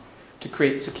enough to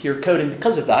create secure code, and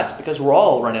because of that, because we're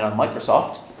all running on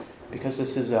Microsoft, because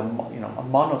this is a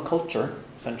monoculture,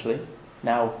 essentially,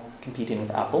 now competing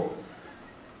with Apple.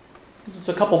 Because it's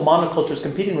a couple monocultures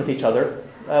competing with each other,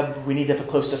 we need to have a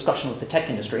close discussion with the tech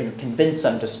industry and convince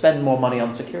them to spend more money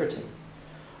on security.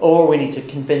 Or we need to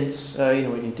convince, we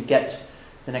need to get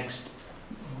the next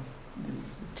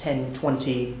 10,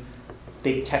 20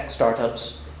 big tech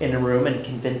startups in a room and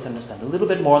convince them to spend a little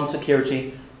bit more on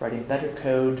security, writing better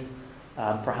code,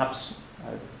 perhaps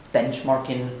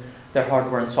benchmarking their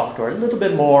hardware and software a little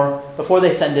bit more before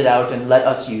they send it out and let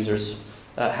us users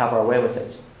have our way with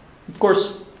it. Of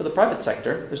course, for the private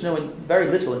sector, there's very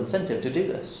little incentive to do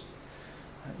this.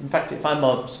 In fact, if I'm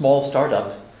a small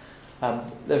startup,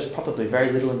 there's probably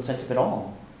very little incentive at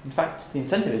all. In fact, the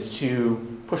incentive is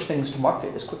to push things to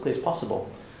market as quickly as possible.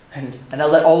 And I'll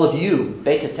let all of you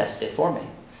beta test it for me.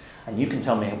 And you can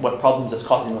tell me what problems it's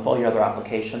causing with all your other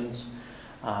applications.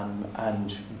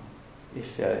 And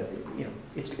if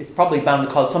it's probably bound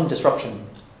to cause some disruption.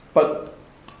 But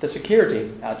the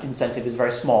security incentive is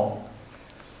very small.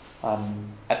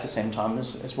 At the same time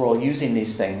as we're all using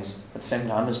these things, at the same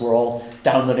time as we're all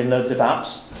downloading loads of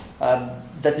apps,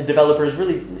 that the developers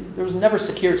there was never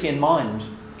security in mind,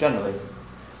 generally,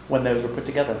 when those were put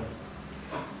together.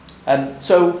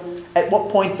 So at what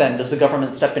point then does the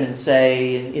government step in and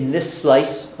say, in this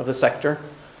slice of the sector,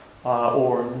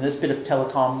 or in this bit of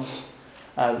telecoms,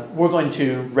 we're going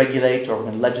to regulate, or we're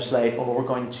going to legislate, or we're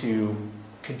going to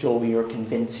cajole you or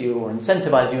convince you or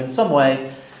incentivize you in some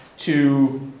way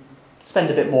to spend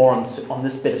a bit more on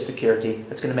this bit of security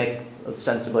that's going to make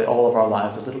ostensibly all of our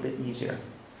lives a little bit easier.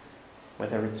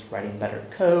 Whether it's writing better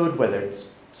code, whether it's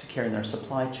securing their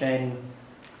supply chain,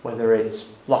 whether it's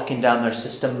locking down their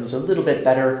systems a little bit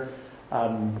better,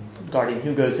 guarding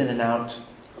who goes in and out.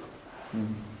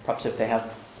 Perhaps if they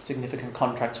have significant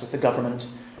contracts with the government,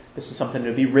 this is something that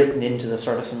would be written into the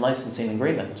service and licensing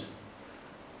agreement.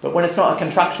 But when it's not a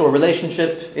contractual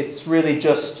relationship, it's really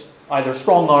just either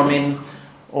strong-arming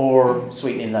or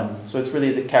sweetening them. So it's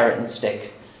really the carrot and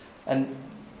stick. And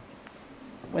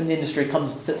when the industry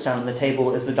comes and sits down on the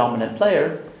table as the dominant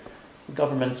player, the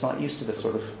government's not used to this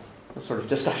sort of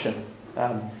discussion.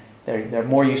 They're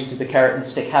more used to the carrot and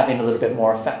stick having a little bit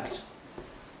more effect.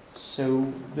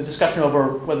 So the discussion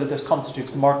over whether this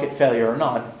constitutes market failure or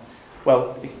not,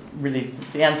 well, really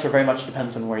the answer very much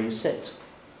depends on where you sit.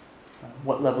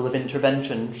 What level of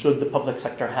intervention should the public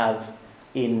sector have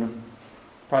in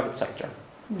private sector?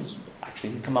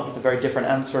 Actually, you come up with a very different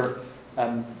answer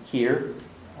here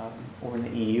or in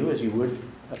the EU as you would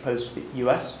opposed to the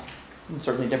US, and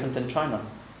certainly different than China,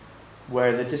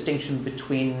 where the distinction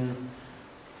between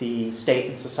the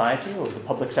state and society, or the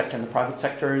public sector and the private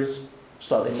sector, is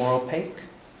slightly more opaque.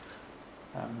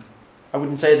 I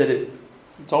wouldn't say that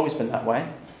it's always been that way.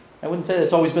 I wouldn't say that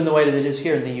it's always been the way that it is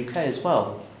here in the UK as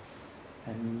well.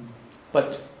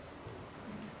 But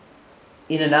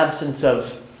in an absence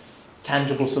of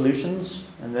tangible solutions,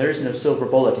 and there is no silver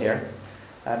bullet here,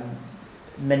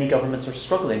 many governments are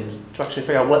struggling to actually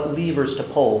figure out what levers to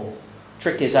pull. The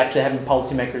trick is actually having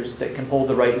policymakers that can pull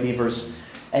the right levers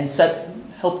and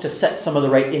help to set some of the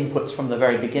right inputs from the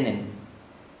very beginning.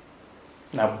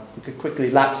 Now, we could quickly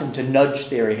lapse into nudge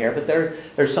theory here, but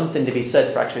there's something to be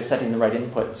said for actually setting the right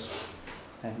inputs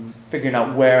and figuring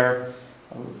out where,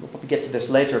 we'll probably get to this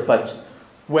later, but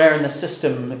where in the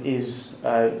system is,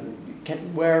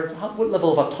 what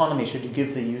level of autonomy should you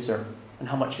give the user, and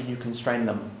how much should you constrain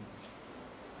them?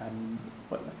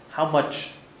 How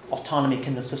much autonomy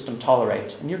can the system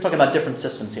tolerate? And you're talking about different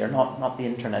systems here, not the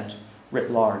internet writ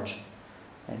large.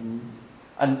 And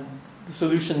the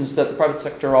solutions that the private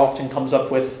sector often comes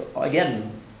up with,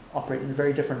 again, operate in a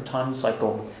very different time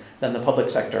cycle than the public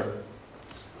sector.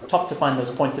 It's tough to find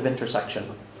those points of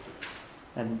intersection.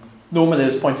 And normally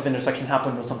those points of intersection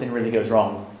happen when something really goes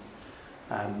wrong.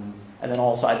 And then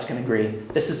all sides can agree,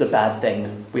 this is a bad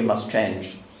thing, we must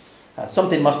change.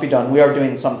 Something must be done, we are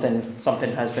doing something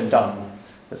has been done.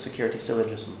 The security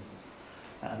syllogism.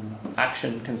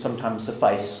 Action can sometimes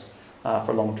suffice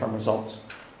for long-term results.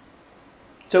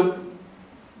 So,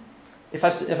 if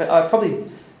I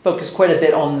probably focused quite a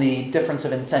bit on the difference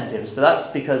of incentives, but that's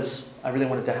because I really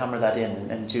wanted to hammer that in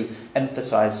and to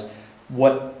emphasize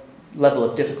what level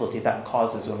of difficulty that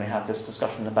causes when we have this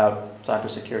discussion about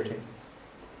cybersecurity.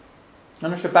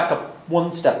 And I should back up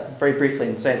one step very briefly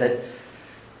and say that,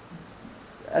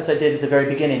 as I did at the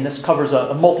very beginning, this covers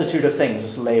a multitude of things,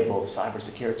 this label,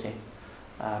 cybersecurity.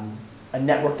 A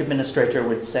network administrator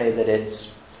would say that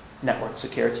it's network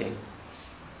security.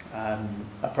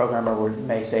 A programmer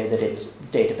may say that it's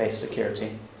database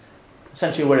security.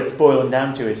 Essentially what it's boiling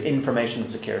down to is information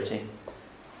security.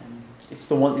 And it's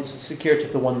the security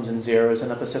of the ones and zeros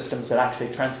and of the systems that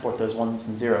actually transport those ones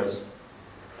and zeros.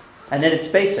 And at its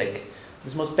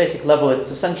most basic level,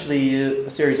 it's essentially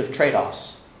a series of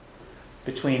trade-offs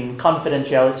between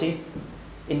confidentiality,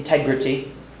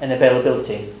 integrity, and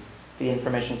availability, the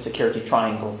information security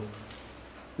triangle.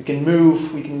 You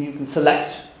can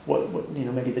select what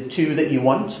maybe the two that you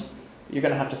want. You're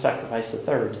going to have to sacrifice the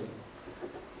third.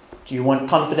 Do you want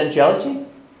confidentiality? Do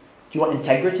you want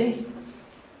integrity?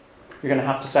 You're going to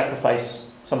have to sacrifice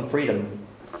some freedom.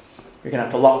 You're going to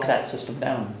have to lock that system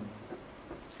down.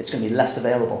 It's going to be less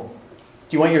available.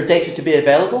 Do you want your data to be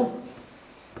available?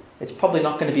 It's probably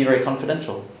not going to be very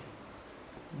confidential.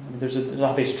 There's an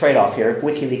obvious trade-off here. If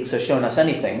WikiLeaks has shown us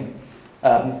anything,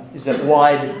 is that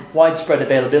widespread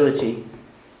availability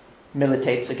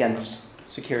militates against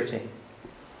security.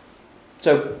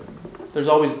 So there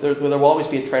will always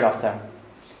be a trade-off there.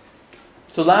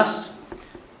 So last,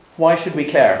 why should we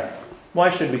care? Why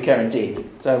should we care indeed?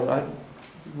 So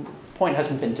the point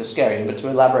hasn't been to scare you, but to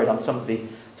elaborate on some of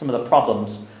the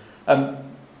problems.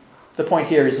 The point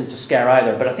here isn't to scare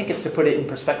either, but I think it's to put it in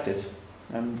perspective.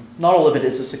 Not all of it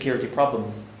is a security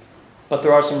problem, but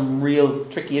there are some real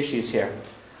tricky issues here.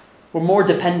 We're more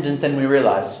dependent than we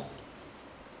realize.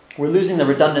 We're losing the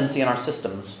redundancy in our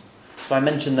systems. So I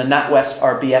mentioned the NatWest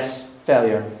RBS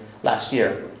failure last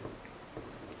year.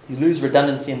 You lose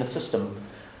redundancy in the system,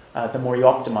 the more you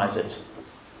optimize it.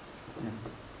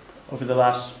 Over the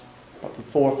last probably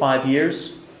 4 or 5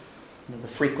 years, the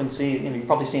frequency, you've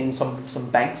probably seen some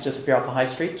banks disappear off the high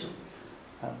street.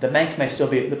 The bank may still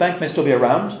be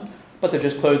around, but they're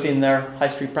just closing their high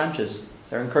street branches.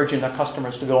 They're encouraging their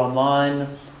customers to go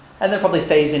online, and they're probably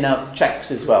phasing out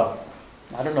checks as well.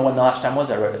 I don't know when the last time was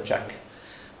I wrote a check,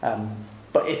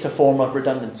 but it's a form of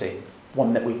redundancy,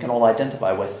 one that we can all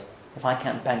identify with. If I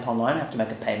can't bank online, I have to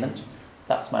make a payment.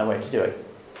 That's my way to do it.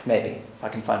 Maybe, if I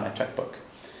can find my checkbook.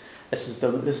 This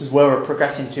is where we're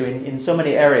progressing to in so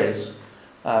many areas,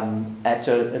 at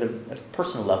a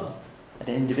personal level, at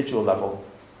an individual level.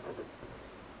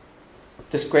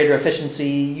 This greater efficiency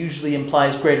usually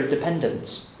implies greater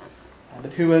dependence.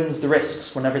 But who owns the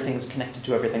risks when everything's connected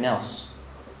to everything else?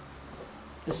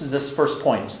 This is this first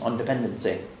point on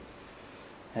dependency.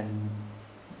 And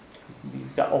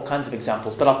you've got all kinds of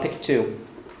examples, but I'll pick 2.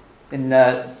 In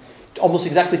almost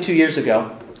exactly 2 years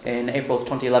ago, in April of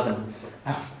 2011,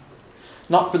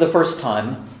 not for the first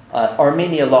time,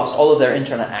 Armenia lost all of their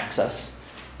internet access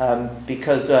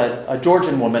because a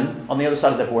Georgian woman on the other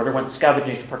side of the border went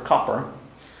scavenging for copper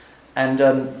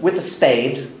and with a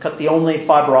spade cut the only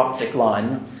fiber optic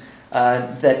line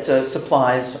that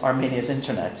supplies Armenia's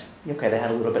internet. Okay, they had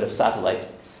a little bit of satellite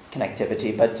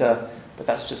connectivity, but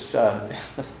that's just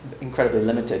incredibly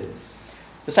limited.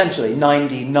 Essentially,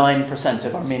 99%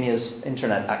 of Armenia's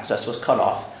internet access was cut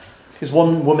off because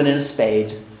one woman in a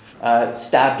spade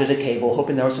stabbed at a cable,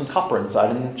 hoping there was some copper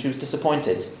inside, and she was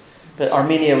disappointed. But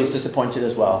Armenia was disappointed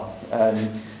as well.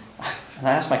 And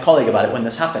I asked my colleague about it when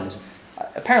this happened.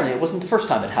 Apparently, it wasn't the first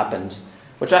time it happened,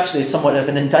 which actually is somewhat of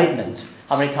an indictment.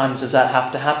 How many times does that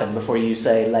have to happen before you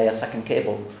say, lay a second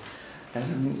cable?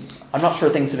 I'm not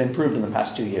sure things have improved in the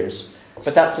past 2 years,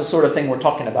 but that's the sort of thing we're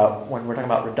talking about when we're talking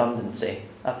about redundancy.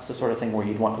 That's the sort of thing where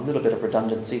you'd want a little bit of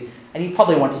redundancy, and you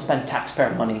probably want to spend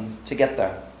taxpayer money to get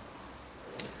there.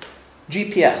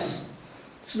 GPS.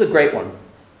 This is a great one.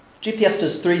 GPS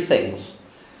does 3 things.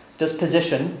 It does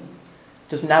position,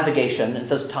 does navigation, and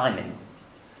does timing.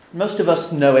 Most of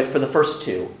us know it for the first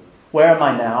 2. Where am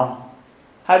I now?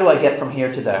 How do I get from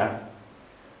here to there?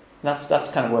 And that's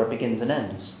kind of where it begins and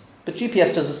ends. But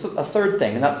GPS does a third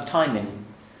thing, and that's timing.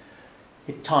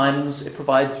 It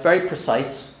provides very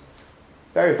precise,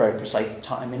 very, very precise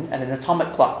timing at an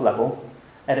atomic clock level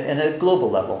and at a global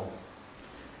level.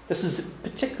 This is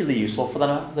particularly useful for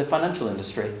the financial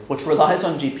industry, which relies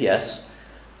on GPS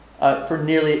for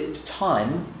nearly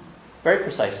time, very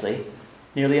precisely,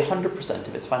 nearly 100%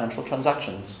 of its financial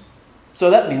transactions.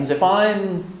 So that means if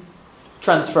I'm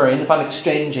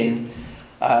exchanging,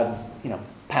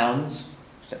 pounds,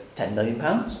 10 million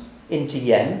pounds, into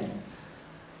yen,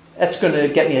 that's going to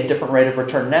get me a different rate of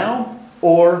return now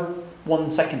or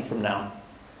 1 second from now.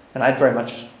 And I'd very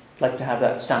much like to have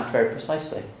that stamped very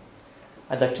precisely.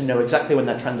 I'd like to know exactly when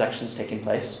that transaction is taking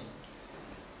place.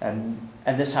 And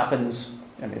this happens,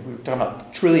 we're talking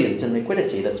about trillions in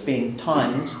liquidity that's being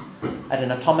timed at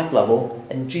an atomic level,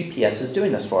 and GPS is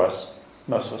doing this for us.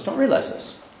 Most of us don't realize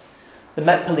this. The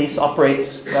Met Police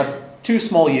operates 2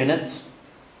 small units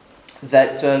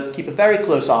that keep a very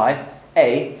close eye,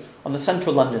 A, on the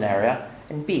central London area,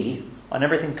 and B, on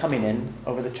everything coming in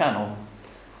over the channel.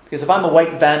 Because if I'm a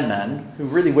white van man who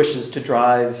really wishes to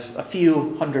drive a few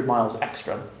 100 miles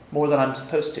extra, more than I'm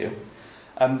supposed to,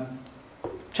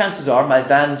 chances are my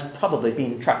van's probably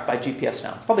being tracked by GPS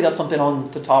now. It's probably got something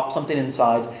on the top, something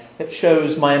inside, that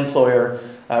shows my employer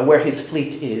where his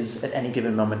fleet is at any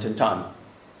given moment in time.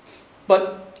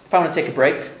 But if I want to take a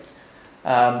break,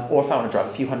 or if I want to drive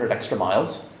a few 100 extra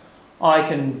miles, I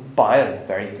can buy a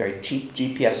very, very cheap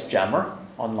GPS jammer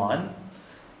online,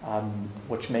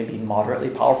 which may be moderately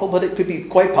powerful, but it could be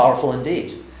quite powerful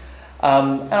indeed.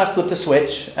 And I flip the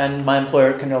switch, and my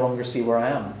employer can no longer see where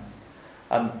I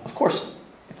am. Of course,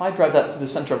 if I drive that to the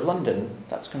centre of London,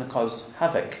 that's going to cause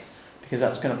havoc, because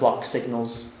that's going to block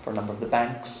signals for a number of the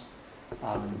banks,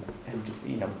 and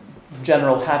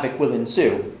general havoc will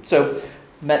ensue. So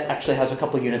Met actually has a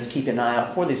couple of units keeping an eye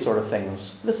out for these sort of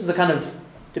things. This is the kind of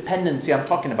dependency I'm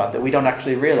talking about that we don't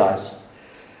actually realise.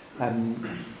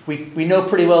 We know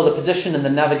pretty well the position and the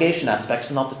navigation aspects,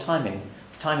 but not the timing.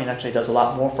 Timing actually does a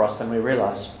lot more for us than we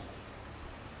realise.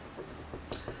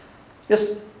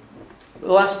 Yes,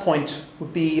 the last point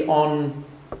would be on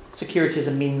security as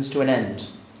a means to an end,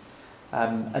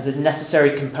 as a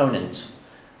necessary component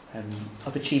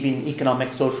of achieving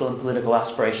economic, social, and political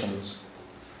aspirations.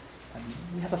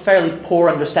 We have a fairly poor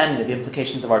understanding of the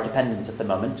implications of our dependence at the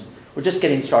moment. We're just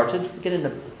getting started.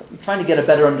 We're trying to get a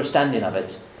better understanding of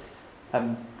it.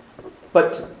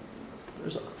 But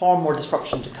there's far more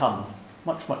disruption to come.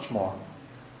 much, much more,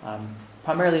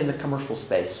 primarily in the commercial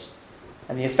space,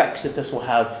 and the effects that this will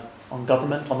have on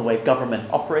government, on the way government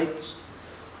operates,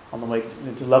 on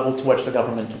the level to which the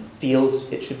government feels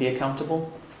it should be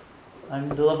accountable,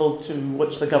 and the level to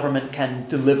which the government can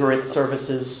deliver its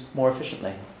services more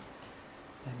efficiently.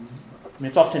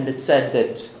 It's often been said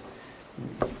that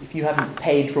if you haven't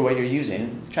paid for what you're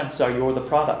using, chances are you're the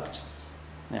product.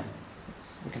 Now,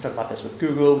 we can talk about this with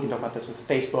Google, we can talk about this with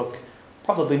Facebook.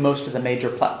 Probably most of the major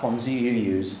platforms you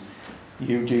use,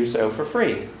 you do so for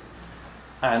free.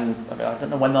 And I don't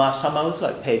know when the last time I was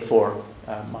paid for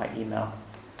my email.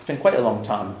 It's been quite a long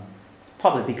time.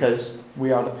 Probably because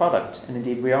we are the product, and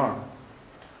indeed we are.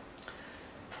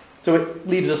 So it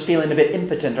leaves us feeling a bit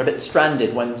impotent or a bit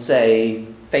stranded when, say,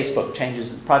 Facebook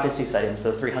changes its privacy settings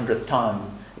for the 300th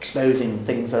time, exposing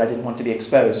things that I didn't want to be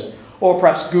exposed. Or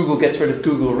perhaps Google gets rid of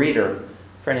Google Reader,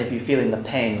 for any of you feeling the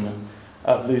pain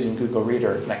of losing Google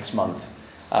Reader next month.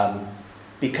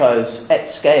 Because at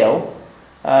scale,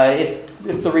 if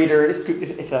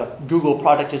a Google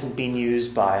product isn't being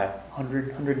used by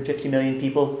 150 million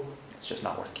people, it's just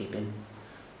not worth keeping.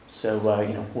 So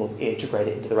we'll integrate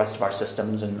it into the rest of our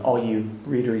systems, and all you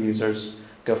Reader users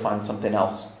go find something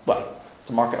else. Well, it's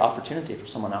a market opportunity for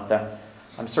someone out there.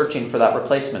 I'm searching for that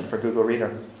replacement for Google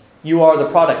Reader. You are the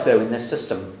product, though, in this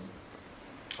system.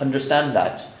 Understand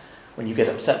that when you get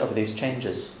upset over these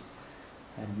changes.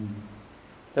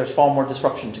 There's far more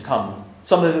disruption to come.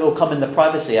 Some of it will come in the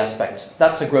privacy aspect.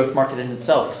 That's a growth market in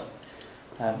itself.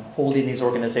 Holding these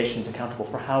organizations accountable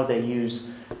for how they use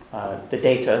the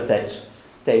data that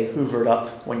they hoovered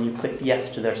up when you clicked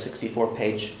yes to their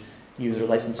 64-page user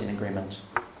licensing agreement.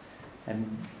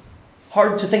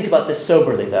 Hard to think about this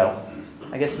soberly, though.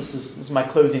 I guess this is my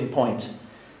closing point.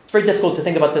 It's very difficult to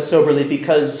think about this soberly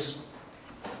because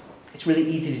it's really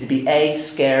easy to be A,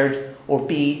 scared, or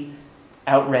B,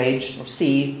 outraged, or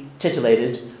C,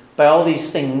 titillated by all these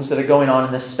things that are going on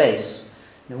in this space.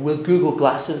 Will Google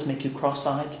Glasses make you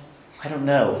cross-eyed? I don't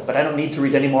know, but I don't need to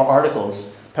read any more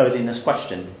articles posing this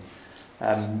question.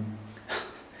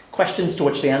 Questions to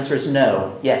which the answer is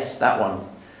no. Yes, that one.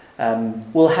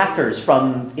 Will hackers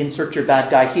from insert your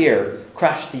bad guy here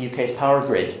crash the UK's power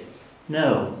grid?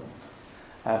 No.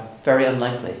 Very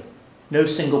unlikely. No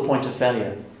single point of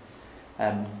failure.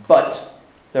 But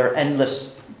there are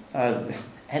endless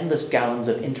gallons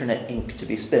of internet ink to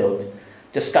be spilled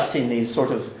discussing these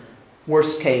sort of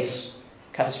worst-case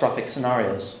catastrophic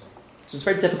scenarios. So it's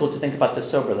very difficult to think about this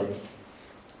soberly.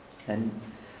 And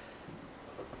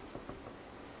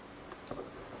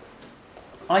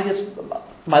I guess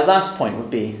my last point would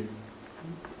be,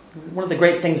 one of the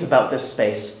great things about this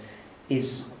space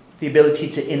is the ability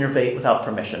to innovate without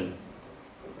permission.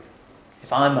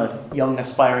 If I'm a young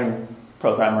aspiring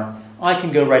programmer, I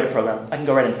can go write a program. I can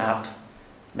go write an app.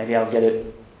 Maybe I'll get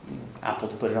Apple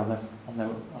to put it on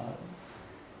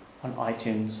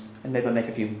iTunes, and maybe I'll make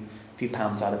a few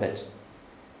pounds out of it.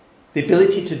 The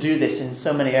ability to do this in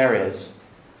so many areas,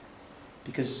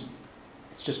 because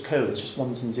it's just code, it's just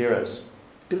ones and zeros.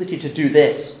 The ability to do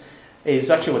this is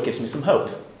actually what gives me some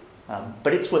hope.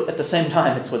 But at the same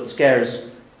time, it's what scares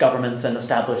governments and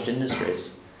established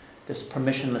industries. This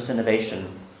permissionless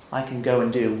innovation. I can go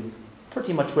and do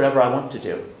pretty much whatever I want to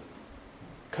do.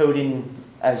 Coding,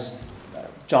 as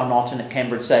John Naughton at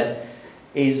Cambridge said,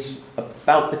 is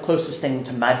about the closest thing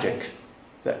to magic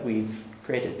that we've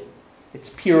created. It's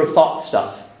pure thought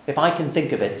stuff. If I can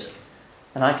think of it,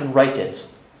 and I can write it,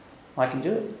 I can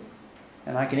do it.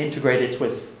 And I can integrate it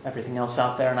with everything else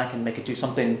out there, and I can make it do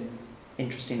something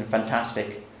interesting or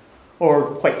fantastic,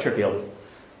 or quite trivial.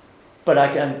 But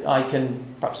I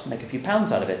can perhaps make a few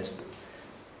pounds out of it.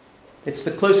 It's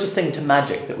the closest thing to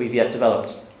magic that we've yet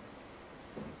developed.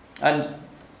 And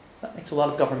that makes a lot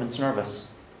of governments nervous.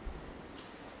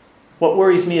 What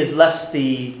worries me is less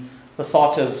the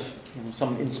thought of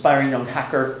some inspiring young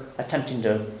hacker attempting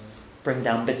to bring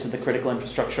down bits of the critical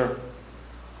infrastructure.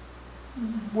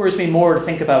 Worries me more to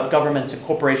think about governments and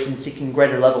corporations seeking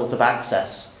greater levels of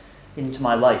access into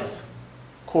my life,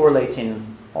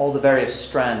 correlating all the various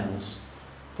strands,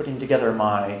 putting together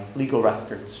my legal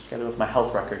records, together with my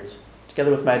health records,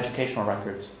 together with my educational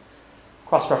records,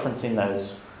 cross-referencing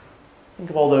those. Think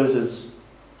of all those as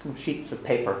sheets of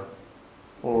paper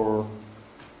or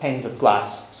panes of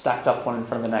glass stacked up one in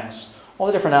front of the next. All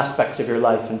the different aspects of your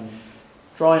life, and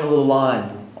drawing a little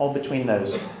line all between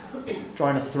those,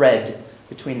 drawing a thread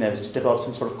between those to develop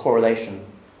some sort of correlation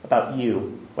about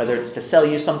you, whether it's to sell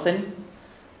you something.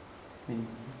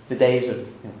 The days of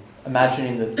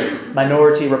imagining the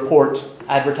Minority Report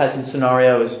advertising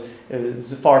scenario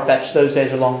is far-fetched. Those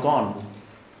days are long gone.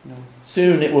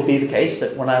 Soon it will be the case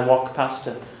that when I walk past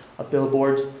a a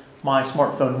billboard, my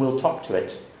smartphone will talk to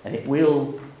it, and it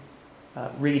will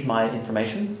read my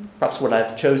information, perhaps what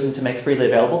I've chosen to make freely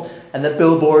available, and the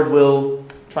billboard will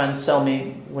try and sell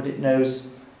me what it knows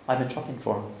I've been shopping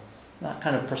for. That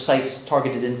kind of precise,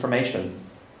 targeted information.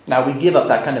 Now, we give up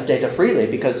that kind of data freely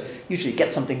because usually it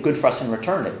gets something good for us in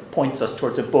return. It points us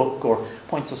towards a book or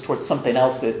points us towards something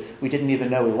else that we didn't even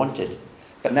know we wanted.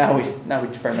 But now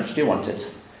we very much do want it.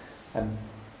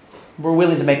 We're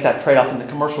willing to make that trade-off in the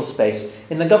commercial space.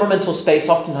 In the governmental space,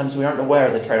 oftentimes we aren't aware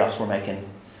of the trade-offs we're making.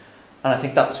 And I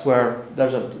think that's where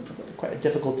there's quite a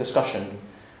difficult discussion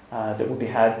that will be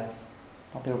had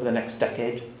probably over the next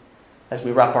decade as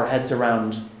we wrap our heads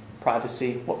around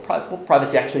privacy, what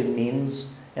privacy actually means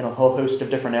in a whole host of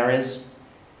different areas.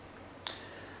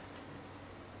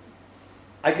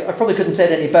 I probably couldn't say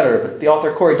it any better, but the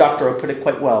author Cory Doctorow put it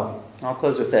quite well. I'll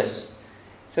close with this.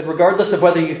 He said, regardless of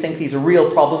whether you think these are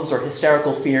real problems or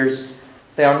hysterical fears,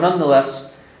 they are nonetheless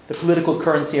the political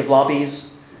currency of lobbies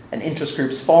and interest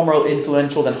groups far more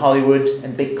influential than Hollywood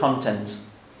and big content.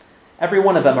 Every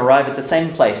one of them arrive at the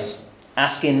same place,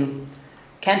 asking,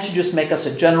 can't you just make us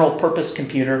a general purpose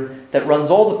computer that runs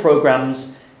all the programs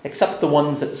except the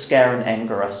ones that scare and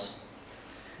anger us?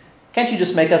 Can't you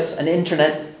just make us an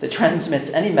internet that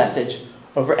transmits any message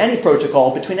over any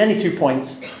protocol between any 2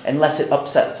 points unless it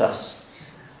upsets us?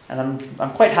 And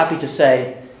I'm quite happy to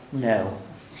say no,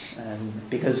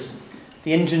 because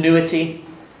the ingenuity,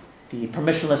 the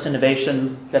permissionless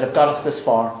innovation that have got us this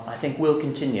far, I think will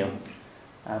continue.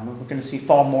 We're going to see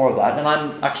far more of that, and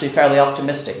I'm actually fairly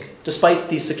optimistic. Despite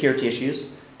these security issues,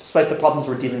 despite the problems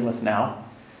we're dealing with now,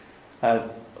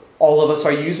 all of us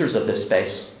are users of this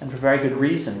space, and for very good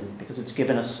reason, because it's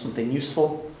given us something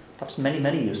useful, perhaps many,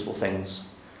 many useful things.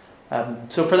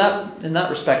 So for that, in that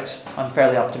respect, I'm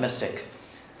fairly optimistic.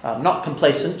 Not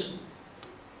complacent,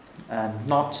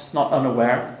 not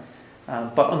unaware,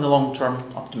 but on the long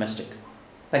term, optimistic.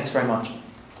 Thanks very much.